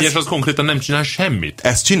az 1.4-es az konkrétan nem csinál semmit.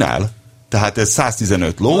 Ez csinál. Tehát ez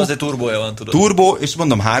 115 ló. Azért turbója van, tudod. Turbó, és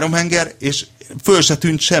mondom 3 henger, és föl se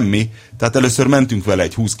tűnt semmi. Tehát először mentünk vele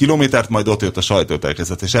egy 20 kilométert, majd ott jött a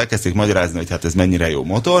sajtótájékoztató, és elkezdték magyarázni, hogy hát ez mennyire jó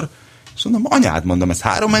motor. És mondom, anyád, mondom, ez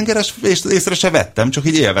 3 hengeres, és észre se vettem, csak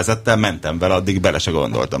így élvezettel mentem vele, addig bele se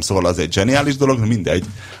gondoltam. Szóval az egy zseniális dolog, mindegy.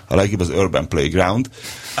 A legjobb az Urban Playground,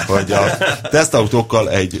 hogy a tesztautókkal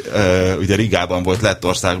ugye Rigában volt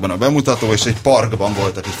Lettországban a bemutató, és egy parkban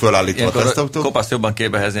voltak itt fölállítva a tesztautók. Kopaszt jobban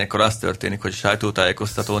képbehezni, akkor az történik, hogy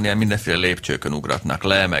sajtótájékoztatón ilyen mindenféle lépcsőkön ugratnak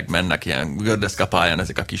le, meg mennek ilyen gördeszkapályán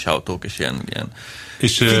ezek a kis autók, és ilyen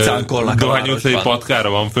és Dohány utcai patkára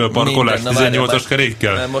van fölparkolás 18-as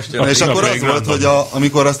kerékkel. És akkor az volt, hogy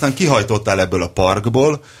amikor aztán kihajtottál ebből a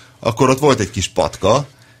parkból, akkor ott volt egy kis patka,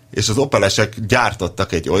 és az Opelesek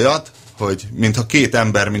gyártottak egy olyat, hogy mintha 2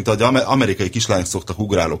 ember, mint ahogy amerikai kislányok szoktak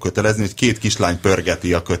ugráló kötelezni, hogy 2 kislány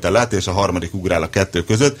pörgeti a kötelet, és a harmadik ugrál a 2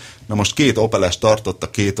 között. Na most 2 Opeles tartott a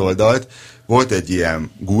 2 oldalt, volt egy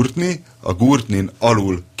ilyen gurtni, a gurtnin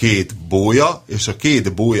alul 2 bója, és a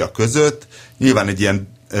 2 bója között nyilván egy ilyen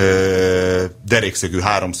derékszögű,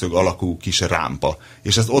 háromszög alakú kis rámpa.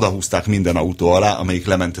 És ezt odahúzták minden autó alá, amelyik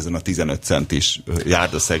lement ezen a 15 centis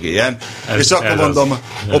járdaszegélyen. És akkor mondom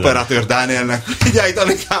operatőr Dánielnek, figyelj,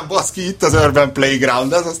 Danikám, baszki, itt az Urban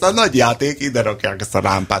Playground, ez aztán nagy játék, ide rakják ezt a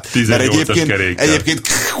rámpát. 18-as kerékkel. Egyébként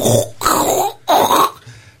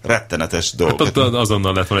rettenetes dolog. Hát ott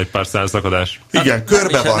azonnal lett volna egy pár száz szakadás. Igen,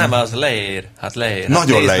 körbe van. Nem, az leér. Hát leér.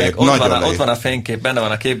 Nagyon leér. Ott van a fénykép, benne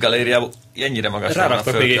van a képgalériában, ennyire magas.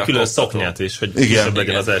 Ráraktak még egy külön szoknyát is, hogy kisebb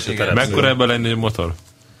legyen az első terep. Mekkora ebben lenni a motor?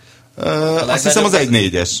 Azt hiszem az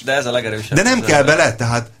 1.4-es. De ez a legerősebb. De nem kell bele,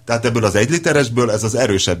 tehát ebből az 1 literesből ez az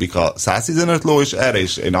erősebbik a 115 ló, és erre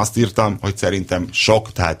is én azt írtam, hogy szerintem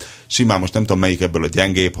sok, tehát simán most nem tudom melyik ebből a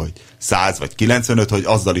gyengébb, hogy 100 vagy 95, hogy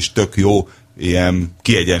azzal is tök jó, ilyen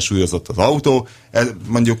kiegyensúlyozott az autó.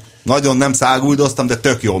 Mondjuk nagyon nem száguldoztam, de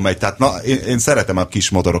tök jó megy. Tehát én szeretem a kis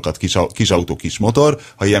motorokat, kis autó, kis motor,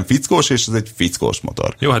 ha ilyen fickós, és ez egy fickós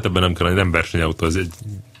motor. Jó, hát ebben nem kell, nem versenyautó, ez egy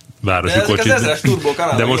városi de kocsi. De ezek az 1000-es turbók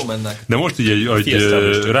jó mennek. De most így, hogy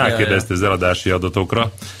rákérdezte az eladási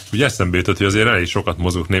adatokra, úgy eszembe jutott, hogy azért elég sokat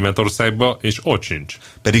mozog Németországba, és ott sincs.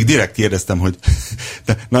 Pedig direkt kérdeztem, hogy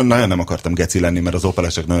nagyon nem akartam geci lenni, mert az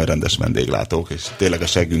Opelesek nagyon rendes vendéglátók, és tényleg a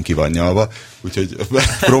seggünk ki van nyalva, úgyhogy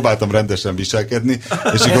próbáltam rendesen viselkedni,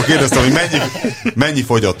 és akkor kérdeztem, hogy mennyi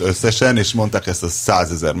fogyott összesen, és mondták ezt a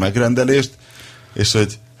 100 000 megrendelést, és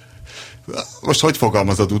hogy most hogy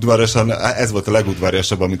fogalmazod udvariasan? Ez volt a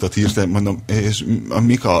legudvariasabb, amit ott írtam, mondom, és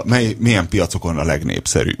milyen piacokon a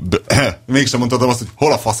legnépszerűbb? Mégsem mondhatom azt, hogy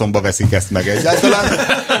hol a faszomba veszik ezt meg egyáltalán,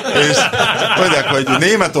 és mondják, hogy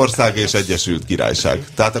Németország és Egyesült Királyság.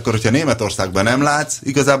 Tehát akkor, hogyha Németországban nem látsz,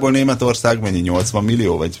 igazából Németország mennyi, 80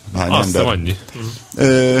 millió, vagy hány azt ember? Annyi.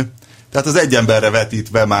 Tehát az egy emberre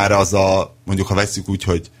vetítve már az a, mondjuk ha vesszük úgy,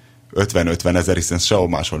 hogy 50-50 ezer, hiszen sehol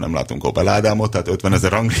máshol nem látunk Opel Ádámot, tehát 50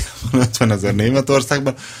 000 Angliában, 50 000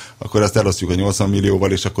 Németországban, akkor ezt elosztjuk a 80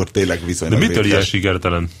 millióval, és akkor tényleg viszonylag de mitől ilyen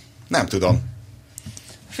sikertelen? Nem tudom.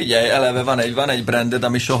 Figyelj, eleve van egy branded,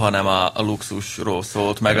 ami soha nem a luxusról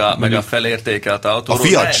szólt, meg a felértékelt autóról. A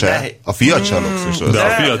Fiat se. A Fiat se luxus. De a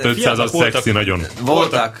Fiat 500 az szexi nagyon.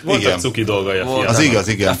 Voltak cuki dolgai a Fiat. Az igaz,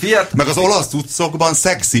 igen. Fiat... Meg az olasz cuccokban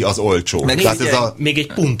szexi az olcsó. Még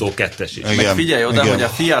egy Punto 2-es is. Igen, meg figyelj oda, igen, hogy a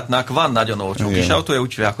Fiatnak van nagyon olcsó kis autója,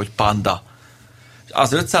 úgy hívják, hogy Panda.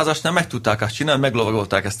 Az 500-asnál meg tudták azt csinálni,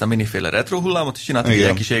 meglovagolták ezt a miniféle retro hullámot, és csináltak egy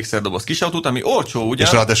ilyen kis ékszerdoboz kis autót, ami olcsó ugyan.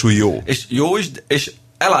 És ráadásul jó. És jó is, és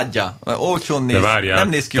eladja, olcsón néz, nem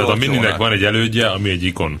néz ki olcsónak. A Mininek van egy elődje, ami egy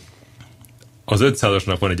ikon. Az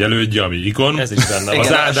 500-asnak van egy elődje, ami ikon. Ez is benne van.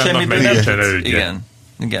 Az Ádámnak meg nincsen elődje.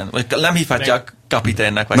 Igen. Vagy nem hívhatják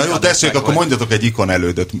kapitánynak. Na jó, tessék, akkor mondjatok egy ikon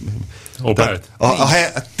elődöt. Opelt?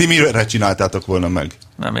 Ti mire csináltátok volna meg?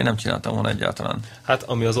 Nem, én nem csináltam volna egyáltalán. Hát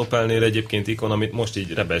ami az Opelnél egyébként ikon, amit most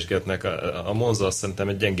így rebesgetnek, a Monza azt szerintem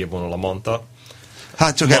egy gyengébb vonal a Manta.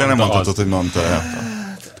 Hát csak erre nem mondhatod, hogy Manta.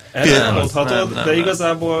 Erre nem mondhatod, de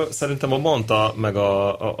igazából szerintem a Manta meg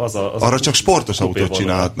az arra csak sportos autót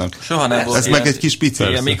csinálhatnak. Soha nem volt. Ez meg egy kis pici.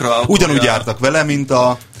 Ugyanúgy jártak vele, mint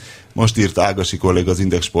most írt Ágasi kolléga az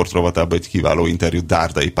Index Sport rovatában egy kiváló interjút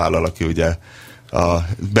Dárdai Pállal, aki ugye a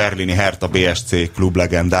berlini Hertha BSC klub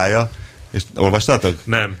legendája. És olvastátok?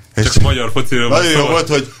 Nem, csak a magyar fociról van. Nagyon jó volt,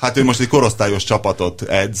 hogy hát ő most egy korosztályos csapatot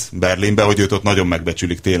edz Berlinbe, hogy őt ott nagyon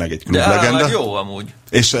megbecsülik, tényleg egy klub legenda. De jó amúgy.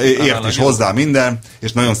 És ért is hozzá minden,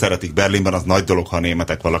 és nagyon szeretik Berlinben, az nagy dolog, ha a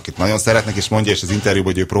németek valakit nagyon szeretnek, és mondja is az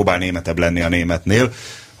interjúban, hogy ő próbál németebb lenni a németnél,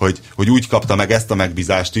 hogy úgy kapta meg ezt a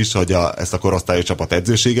megbízást is, hogy ezt a korosztályos csapat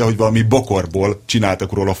edzősége, hogy valami bokorból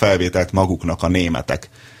csináltak róla felvételt maguknak a németek,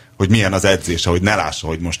 hogy milyen az edzése, hogy ne lássa,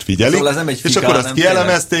 hogy most figyelik. Szóval ez nem egy és akkor ezt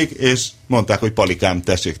kielemezték, és mondták, hogy Palikám,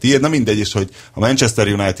 tessék, tiéd. Na mindegy is, hogy a Manchester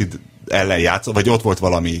United ellen játszott, vagy ott volt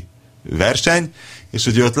valami verseny, és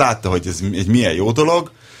hogy ő ott látta, hogy ez egy milyen jó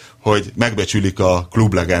dolog, hogy megbecsülik a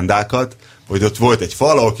klublegendákat, hogy ott volt egy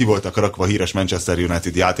fal, ahol ki voltak rakva híres Manchester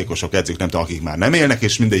United játékosok, edzők, nem tudom, akik már nem élnek,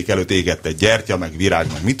 és mindegyik előtt égett egy gyertya, meg virág,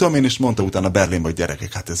 meg mit tudom én, és mondta utána Berlinben, hogy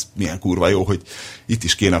gyerekek, hát ez milyen kurva jó, hogy itt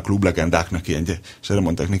is kéne a klublegendáknak ilyen, és erre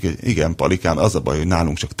mondták neki, hogy igen, Palikám, az a baj, hogy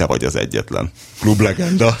nálunk csak te vagy az egyetlen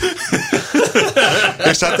klublegenda.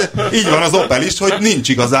 És hát így van az Opel is, hogy nincs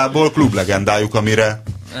igazából klublegendájuk, amire...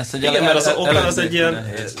 Igen, mert az Opel az egy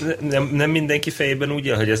ilyen, nem mindenki fejében úgy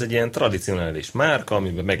él, hogy ez egy ilyen tradicionális márka,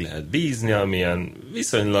 amiben meg lehet bízni, amilyen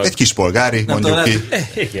viszonylag... Egy kis polgári, mondjuk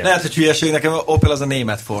ki. Lehet, hogy hülyeség, nekem Opel az a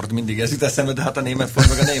német Ford, mindig ez jut eszembe, de hát a német Ford,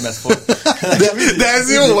 meg a német Ford. de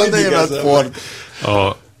ez jó, a német Ford.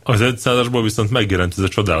 Az 500-asból viszont megjelent ez a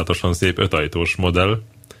csodálatosan szép 5 ajtós modell,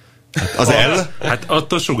 Az L? Hát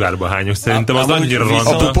attól sugárba hányok, szerintem az annyira A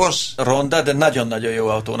ronda. pupos? Ronda, de nagyon-nagyon jó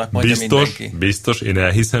autónak mondja mindenki. Biztos, én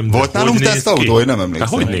elhiszem. de Volt hogy nálunk néz tesztautó, ki? én nem emlékszem.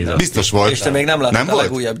 Hát hogy néz az? Biztos volt. És te még nem láttad Nem a volt?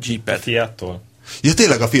 legújabb Jeepet. Fiattól? Ja,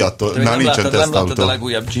 tényleg a Fiattól. Te még Már nem nincsen láttad a tesztautó.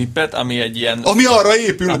 legújabb Jeepet, ami egy ilyen... Ami arra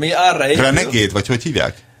épül. Ami arra épül. Renegade, vagy hogy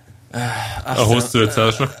hívják? A hosszú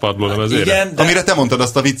 500-asnak padlódom azért. Igen, de... Amire te mondtad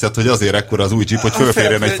azt a viccet, hogy azért ekkora az új Jeep, hogy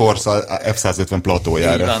fölférjen egy Forza F-150 Így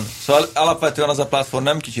platójára. van. Szóval alapvetően az a platform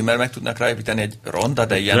nem kicsi, mert meg tudnak ráépíteni egy ronda,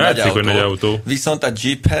 de ilyen Látszik, nagy hogy autó. nagy autó. Viszont a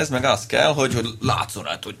Jeephez meg az kell, hogy látszon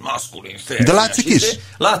át, hogy maszkulin férfias. De látszik is?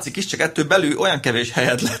 Látszik is, csak ettől belül olyan kevés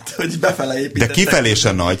helyed lett, hogy befele De építettek. kifelé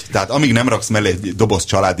sem nagy. Tehát amíg nem raksz mellé egy doboz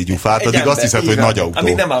családi gyufát, Egy addig ember, azt hiszed, így hogy van. nagy autó.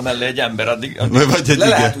 Amíg nem áll mellé egy ember, addig Vagy egy le igen.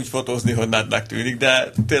 lehet úgy fotózni, hogy nagynak tűnik,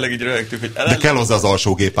 de tényleg így röhögtük, hogy De kell hozzá az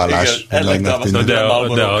alsó gépállás. Igen, hogy nagynak ellentámasztani.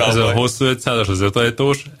 tűnjön. Ez a hosszú 500-as, az 5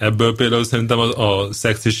 ajtós, ebből például szerintem a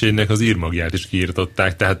szexiségnek az írmagját is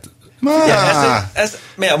kiírtották, tehát Ez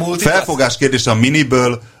mi a multi? Felfogás kérdés a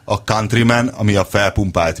miniből a Countryman, ami a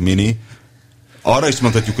felpumpált mini. Arra is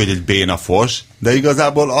mondhatjuk, hogy egy béna fos, de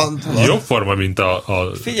igazából jobb forma, mint a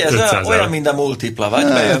Figyelj, 500 olyan, mint a multipla, vagy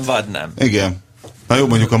bejön, vagy nem. igen. Na jó,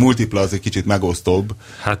 mondjuk a multipla az egy kicsit megosztóbb.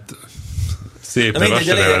 Hát De szépen mindegy,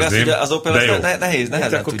 a lassan lényeg az, nevezném, hogy az Opel de jó. nehéz, Hát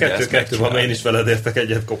nehezen akkor tudja ezt kettő van, megcsinálni. én is veled értek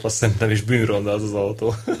egyet, kopasz, szerintem is bűnronda az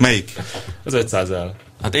autó. Melyik? Az 500L.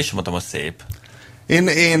 Hát én sem mondtam, hogy szép.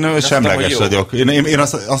 Én semleges hogy jó. vagyok. Én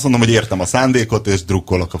azt mondom, hogy értem a szándékot, és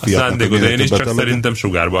drukkolok a A Fiatnak. szándékot hogy én is minél csak többet szerintem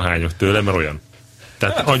sugárba hányok tőle, mert olyan.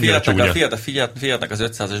 Tehát Hát a annyira csúnya. Fiatnak az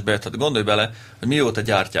 500-as bejött, hát gondolj bele, hogy mióta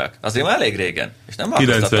gyártják. Azért már elég régen, és nem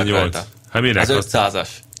változtattak 98. rajta. Hát minek Az azt? 500-as.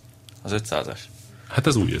 Az 500-as. Hát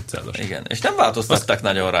az új 500-as. Igen. És nem változtattak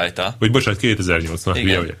nagyon rajta. Vagy bocsánat, 2008-nak, ugye,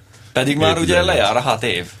 Igen. ugye? Pedig már ugye 2008. lejár a 6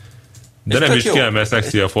 év. De És nem tök is jó. kell, mert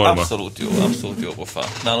szexi a forma. Abszolút jó pofa.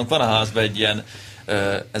 Nálunk van a házban egy ilyen,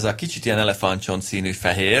 ez a kicsit ilyen elefántcsont színű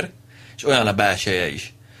fehér, és olyan a belseje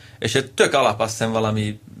is. És egy tök alap, azt hiszem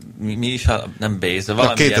valami, mi is, nem béz,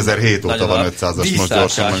 valami 2007 óta van 500-as, most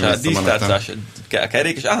gyorsan megnéztem a neten. dísztárcás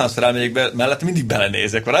kerék, és ahányszor elmegyek be, mellett mindig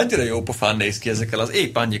belenézek, mert annyira jó pofán néz ki ezekkel az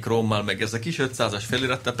épp annyi krómmal, meg ez a kis 500-as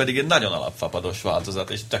felirattal, pedig egy nagyon alapfapados változat,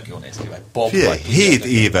 és tök jó néz ki, vagy pop, Figyelj, vagy 7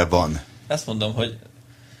 éve van. Ezt mondom, hogy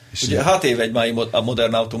ugye 6 év egy mai a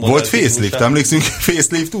modern autó. Volt facelift, emlékszünk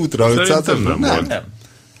facelift útra? Szerintem 500-as? nem volt. Nem.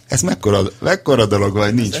 Ez mekkora dolog,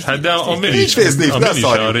 vagy nincs? Hát de a mini Nincs facelift, a ne mini is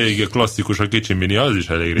szarjuk. a régi klasszikus, a kicsi mini, az is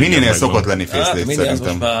elég régen Mininél megvan. szokott lenni facelift Mini, az most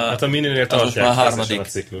szerintem. már, Hát a Mininél az most tartják már feszesen harmadik. a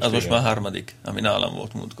ciklust, Az most igen. már harmadik, ami nálam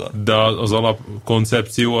volt múltkor. De az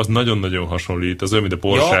alapkoncepció az nagyon-nagyon hasonlít. Az olyan, mint a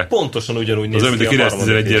Porsche. Ja, pontosan ugyanúgy néz Az olyan, mint a ki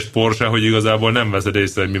harmadik 911-es is. Porsche, hogy igazából nem veszed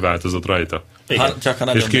észre, hogy mi változott rajta. Igen. Csak ha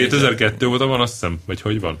nagyon És 2002 óta van, azt hiszem, vagy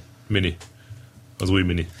hogy van? Mini. Az új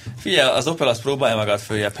mini. Figyelj, az Opel azt próbálja magát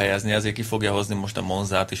följebb helyezni, ezért ki fogja hozni most a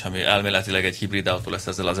Monzát is, ami elméletileg egy hibrid autó lesz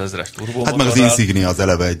ezzel az 1000-es turbomotorral. Hát meg az Insignia az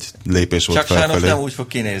eleve egy lépés volt Csak sajnos felfelé. nem úgy fog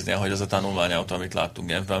kinézni, ahogy az a tanulmányautó, amit láttunk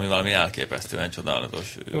Genfben, ami valami elképesztően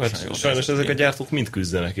csodálatos. Jó, hát sajnos ezek a gyártók mind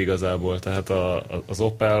küzdenek igazából, tehát az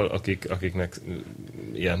Opel, akiknek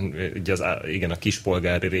ilyen, ugye igen, a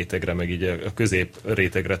kispolgári rétegre, meg így a közép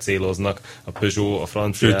rétegre céloznak, a Peugeot, a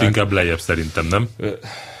franciák. Sőt, inkább lejjebb szerintem, nem?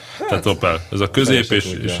 Tehát Opel. Ez a közép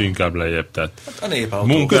teljesen és tudja. inkább lejjebb. Tehát A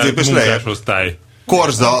népautó. közép és lejjebb. munkásosztály.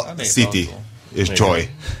 Corza A népautó. City és Joy.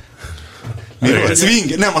 Mi Igen. volt?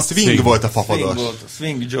 Swing? Nem, a Swing volt a Swing fapados. volt,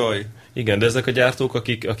 Swing Joy. Igen, de ezek a gyártók,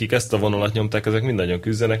 akik ezt a vonalat nyomták, ezek mindannyian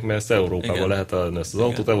küzdenek, mert ezt Európában Igen. lehet eladni ezt az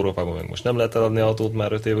autót, Európában meg most nem lehet eladni autót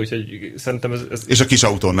már 5 év, úgyhogy szerintem ez És a kis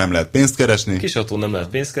autón nem lehet pénzt keresni. kis autón nem lehet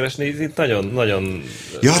pénzt keresni, itt nagyon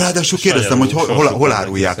Ja, ráadásul kérdeztem, hogy hol sorsuk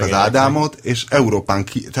árulják az szegényeknek. Ádámot, és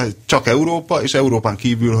tehát csak Európa, és Európán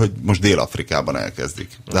kívül, hogy most Dél-Afrikában elkezdik.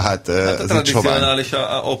 De hát A ez egy sovány. tradicionális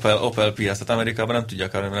a Opel piac, tehát Amerikában nem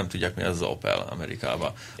tudják arra, mert nem tudják, mi az az Opel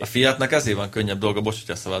Amerikában. A Fiatnak ezért van könnyebb dolga, bocs,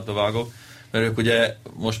 hogy a szabadba vágok, mert ők ugye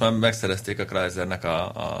most már megszerezték a Chryslernek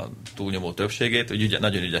a túlnyomó többségét, hogy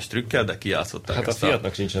nagyon ügyes trükkel, de kijátszották Hát a ezt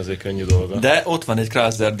Fiatnak sincsen azért könnyű dolga. De ott van egy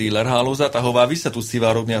Chrysler dealer hálózat, ahová vissza tud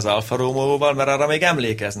szivárogni az Alfa Romeo-val, mert arra még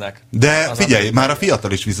emlékeznek. De Az figyelj, amerikai- már a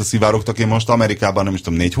fiatal is visszaszivárogtak, én most Amerikában nem is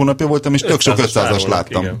tudom, 4 hónapja voltam, és tök sok 500-as 500-as árulnak,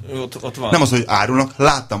 láttam. igen. Ott van. Nem az, hogy árulnak,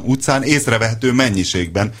 láttam utcán észrevehető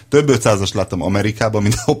mennyiségben. Több 500-as láttam Amerikában,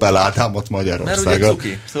 mint Opel Ádámot Mert ugye Magyarországon.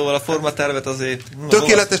 cuki. Szóval a formatervet azért...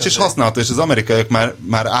 Tökéletes és használható, és az amerikaiak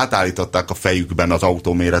már átállították a fejükben az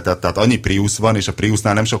autóméretet, tehát annyi Prius van, és a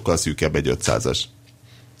Priusnál nem sokkal szűkebb egy 500-as.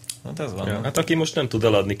 Hát ez van. Ja, hát aki most nem tud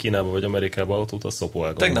eladni Kínába vagy Amerikába autót, az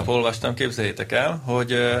szopolgon. Tegnap olvastam, képzeljétek el,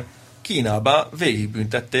 hogy Kínába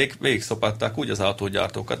végigbüntették, végigszopatták úgy az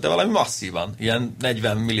autógyártókat, de valami masszívan, ilyen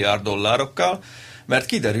 40 milliárd dollárokkal, mert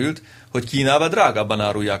kiderült, hogy Kínában drágábban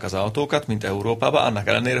árulják az autókat, mint Európában, annak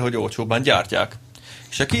ellenére, hogy olcsóbban gyártják.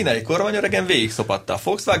 És a kínai kormány öregen végig szopatta a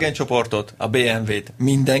Volkswagen csoportot, a BMW-t,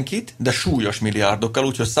 mindenkit, de súlyos milliárdokkal,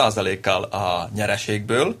 úgyhogy százalékkal a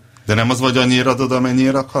nyereségből. De nem az vagy annyira adod,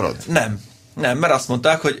 amennyire akarod? Nem, mert azt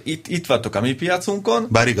mondták, hogy itt vagytok a mi piacunkon.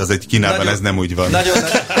 Bár igaz, egy Kínában ez nem úgy van. Nagyon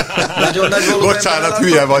nagy volumenben. Bocsánat,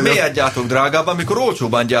 hülye vagyok. Miért gyártok drágábban, amikor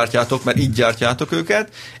olcsóban gyártjátok, mert így gyártjátok őket,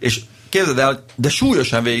 és képzeld el, de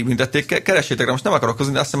súlyosan végigbüntették, keressétek rá, most nem akarok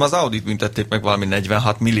hozni, de azt hiszem az Audit büntették meg valami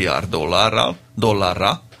 46 milliárd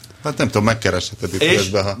dollárra. Hát nem tudom, megkeresheted itt és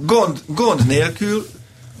közben, ha... gond nélkül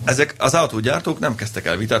ezek az autógyártók nem kezdtek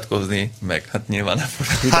el vitatkozni, meg hát nyilván nem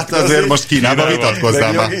fognak vitatkozni. Hát azért most Kínában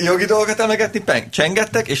vitatkozzál már. Jogi dolgokat emlegetni,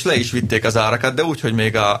 csengettek, és le is vitték az árakat, de úgy, hogy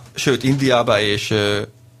még sőt, Indiába és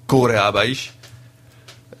Koreába is.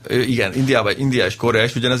 Igen, India és Korea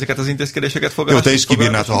is ugyanezeket az intézkedéseket fogadnak. Jó, te is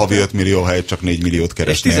kibírnád, ha havi 5 millió helyett csak 4 milliót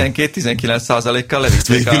keresnél. És 12-19%-kal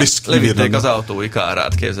levitték az autóik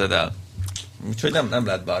árát, képzeld el. Úgyhogy nem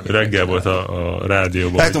lehet bármi. Reggel volt a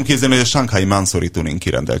rádióban. El tudom képzelni, hogy a Shanghai Mansory tuning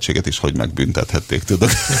kirendeltséget is hogy megbüntethették, tudod?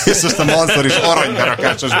 És most a Mansory is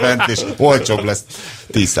aranyberakásos bent, és olcsóbb lesz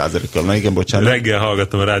 10%-kal. Na igen, bocsánat. Reggel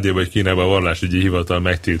hallgattam a rádióban, hogy Kínában a vallási hivatal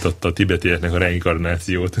megtiltotta a tibetieknek a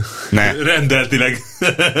reinkarnációt. Ne. Rendeltileg.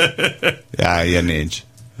 Já, ilyen nincs.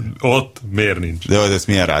 Ott miért nincs? De hogy ezt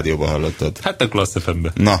milyen rádióban hallottad? Hát a Klassz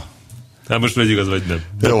FM-ben. Na. Hát most vagy igaz, vagy nem.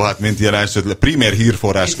 Jó, hát mint ilyen elsődleg. Primér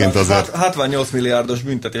hírforrásként azért. 68 milliárdos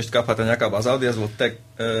büntetést kaphat a nyakába az Audi, ez volt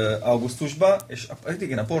augusztusban, és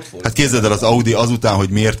igen, a portfólió. Hát képzeld el az Audi azután, hogy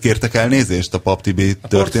miért kértek elnézést a Pap Tibi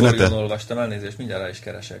története? A portfólión olvastam elnézést, mindjárt rá is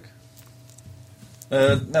keresek.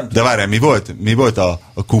 Nem de várjál, mi volt a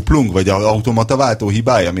kuplung, vagy az automata váltó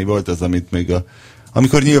hibája? Mi volt az, amit még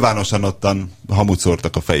amikor nyilvánosan ottan hamut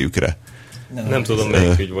szórtak a fejükre? Nem tudom,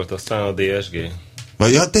 melyik ügy volt, aztán a DSG.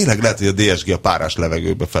 Vagy ja, tényleg lehet, hogy a DSG a párás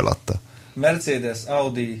levegőbe feladta. Mercedes,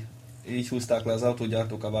 Audi, így húzták le az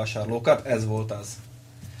autógyártók a vásárlókat, ez volt az.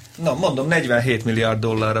 Na, mondom, 47 milliárd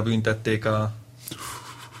dollárra büntették a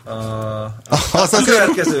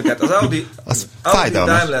következőket. Az Audi,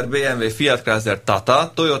 Daimler, BMW, Fiat Chrysler,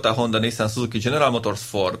 Tata, Toyota, Honda, Nissan, Suzuki, General Motors,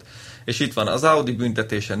 Ford. És itt van az Audi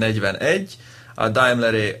büntetése 41, a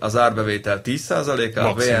Daimleré az árbevétel 10%-a,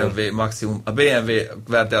 a BMW maximum, a BMW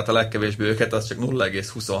verte át a legkevésbé őket, az csak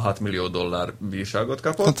 0,26 millió dollár bírságot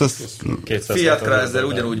kapott. Hát az Fiat Chrysler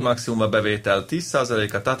ugyanúgy maximum a bevétel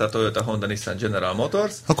 10%-a, Tata, Toyota, Honda, Nissan, General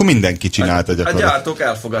Motors. Akkor mindenki csinálta gyakorlatilag. A gyártók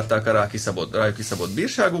elfogadták a rájuk kiszabott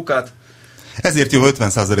bírságukat. Ezért jó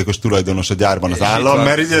 50%-os tulajdonos a gyárban az állam,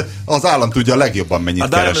 mert az állam tudja a legjobban mennyit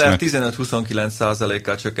keresnek. A Daimler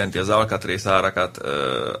 15-29%-kal csökkenti az alkatrész árakat,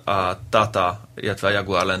 a Tata, illetve a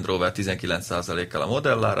Jaguar Land Rover 19%-kal a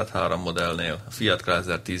modellárat 3 modellnél, a Fiat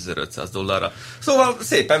Chrysler $10.500. Szóval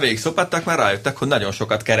szépen végigszopattak, mert rájöttek, hogy nagyon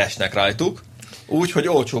sokat keresnek rajtuk, úgy, hogy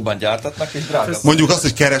olcsóbban gyártatnak és drágábban. Mondjuk azt,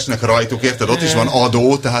 hogy keresnek rajtuk, érted? Ott is van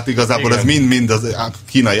adó, tehát igazából ez mind az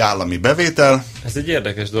kínai állami bevétel. Ez egy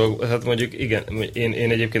érdekes dolog. Hát mondjuk igen,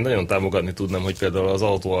 én egyébként nagyon támogatni tudnám, hogy például az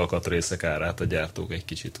autó alkatrészek árát a gyártók egy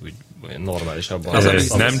kicsit úgy normálisabban.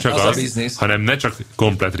 Nem csak az, hanem ne csak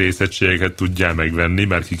komplet részegységeket tudjál megvenni,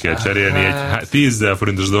 mert ki kell cserélni egy 10 000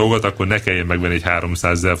 forintos dolgot, akkor ne kelljen megvenni egy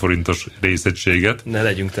 300 000 forintos részegységet. Ne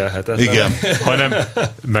legyünk telhetetlen. Igen. Hanem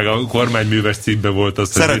meg a kormányműves cikkben volt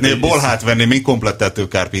az, hogy... Szeretnél bolhát venni, még komplet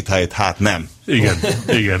tetőkárpit helyett? Hát nem.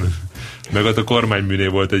 Igen. Meg ott a kormányműnél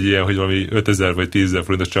volt egy ilyen, hogy valami 5000 vagy 10 000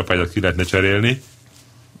 forintos csapágyat ki lehetne cserélni.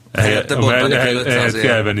 Ehhez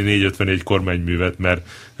kell venni 4-54 kormányművet, mert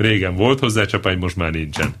régen volt hozzá csapágy, most már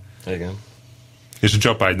nincsen. Igen. És a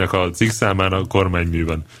csapágynak a cikk számán a kormánymű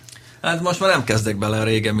van. Hát most már nem kezdek bele a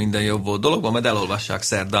régen minden jobb volt dologban, mert elolvassák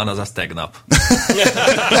szerdán, azaz tegnap.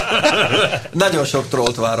 Nagyon sok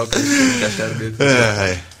trollt várok, kesergőt.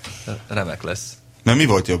 Remek lesz. Na mi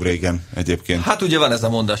volt jobb régen egyébként? Hát ugye van ez a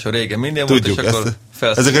mondás, hogy régen minden tudjuk, volt, és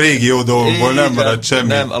akkor ezek a régi jó dolgokból nem marad semmi.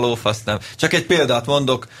 Nem, a lófasz nem. Csak egy példát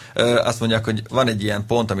mondok, azt mondják, hogy van egy ilyen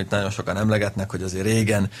pont, amit nagyon sokan emlegetnek, hogy azért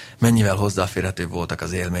régen mennyivel hozzáférhetőbb voltak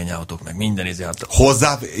az élményautók, meg minden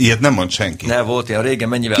ilyet nem mond senki. Ne, volt ilyen régen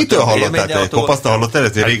mennyivel kitől hallottál te? Kopaszta hallottál,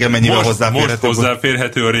 hogy régen mennyivel hozzáférhető? Most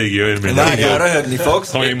hozzáférhető a régi élmény. Várjál, röhögni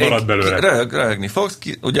fogsz. Ha még marad belőle. Röhögni fogsz.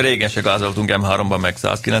 Ugye régen se gázoltunk M3-ban, meg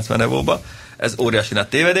 190 Evo-ba. Ez óriási nagy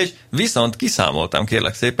tévedés, viszont kiszámoltam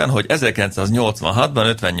kérlek szépen, hogy 1986-ban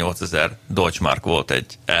 58 000 Deutschmark volt egy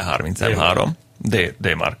E30 M3.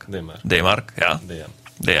 D-Mark. DM.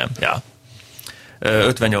 DM, ja.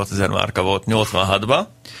 58 000 márka volt 86-ban,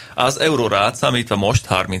 az euróra átszámítva most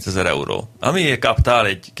 30 000 euró. Amiért kaptál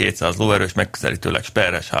egy 200 lóerős, megközelítőleg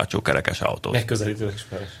sperres hátsó kerekes autót. Megközelítőleg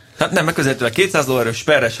sperres. Hát nem, megközelítőleg 200 lóerős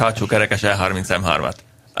sperres hátsó kerekes E30 M3-at.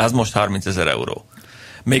 Az most 30 000 euró.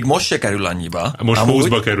 Még most se kerül annyiba. Most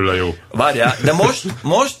 20-ba kerül a jó. Várjál, de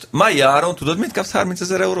most mai áron tudod, mit kapsz 30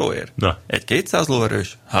 000 euróért? Na. Egy 200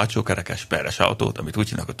 lóerős, hátsó kerekes, sperres autót, amit úgy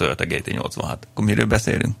hívnak a Toyota GT86. Akkor miről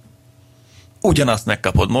beszélünk? Ugyanazt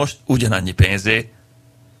megkapod most, ugyanannyi pénzé,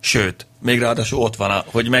 sőt, még ráadásul ott van,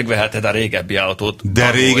 hogy megveheted a régebbi autót.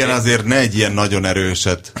 De régen azért ne egy ilyen nagyon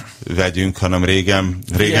erőset vegyünk, hanem régen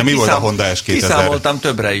mi volt a Honda S2000? Kiszámoltam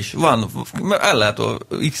többre is. Van, el lehet,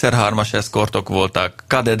 XR3-as eszkortok voltak,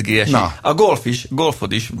 Kadett GSI, a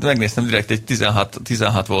Golfod is, megnéztem direkt egy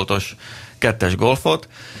 16 voltos 2-es Golfot,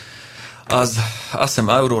 az azt hiszem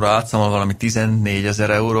euróra átszámol valami 14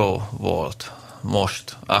 000 euró volt.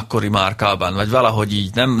 Most, akkori márkában, vagy valahogy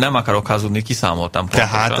így, nem akarok hazudni, kiszámoltam pontosan.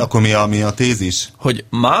 Tehát akkor mi a tézis? Hogy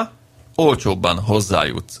ma olcsóbban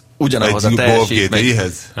hozzájutsz ugyanahoz egy a teljesítmény. Golf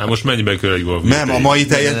GTI-hez? Hát most mennyibe kerül egy Golf GTI? Nem, a mai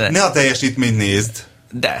ne a teljesítményt nézd.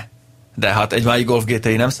 De hát egy mai Golf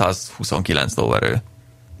GTI nem 129 lóerő.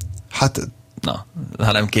 Hát... Na,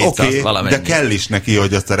 hanem 200 valamennyi. De kell is neki,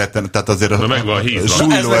 hogy azt a tehát azért na, meg van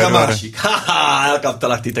hízva. Ez meg a másik.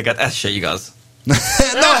 Elkaptalak titeket, ez se igaz. Na,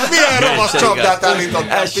 milyen ravasz csapdát állítottam?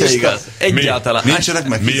 Ez se igaz. Egyáltalán. Nincsenek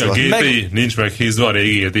meghízva. Mi a GTI? Nincs meghízva a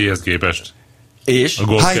régi GTI-hez képest. És?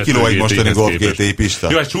 Hány kiló egy mostani Golf GTI,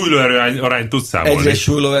 Pista? Jó, egy súlylóerő arányt tudsz számolni. Egyrészt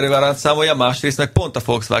súlylóerő arányt számolja, másrészt meg pont a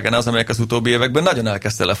Volkswagen az, amelyek az utóbbi években nagyon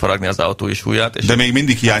elkezdte lefaragni az autói súlyát. És de még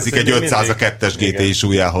mindig hiányzik egy 500 a 2-es GTI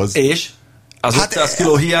súlyához. És? Az 500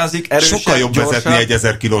 kiló hiányzik, erősebb, sokkal jobb gyorsabb. vezetni egy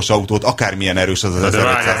 1000 kilós autót, akármilyen erős az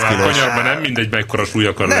 1500 kilós. Kanyarban nem mindegy, mekkora súly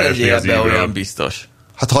akar ne leesni az legyél be ívről. olyan biztos.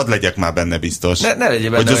 Hát hadd legyek már benne biztos. Ne legyél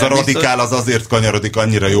benne hogy az a olyan radikál biztos. az azért kanyarodik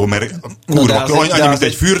annyira jó, mert de kurva, az annyi, mint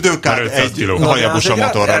egy fürdőkár, már 500 egy kiló. hajabusa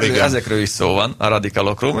motorral, igen. Ezekről is szó van, a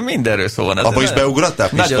radikalokról, mert mindenről szó van. Abba is beugrattál,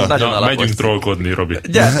 Pista? Nagyon Na, alapos. megyünk trollkodni, Robi.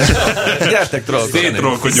 Gyertek trollkodni.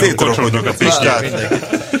 Széttrollkodjunk kocsognak a Pistát.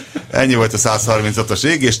 Ennyi volt a 136-os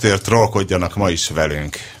égéstér, trollkodjanak ma is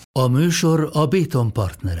velünk. A műsor a Béton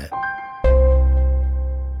partnere.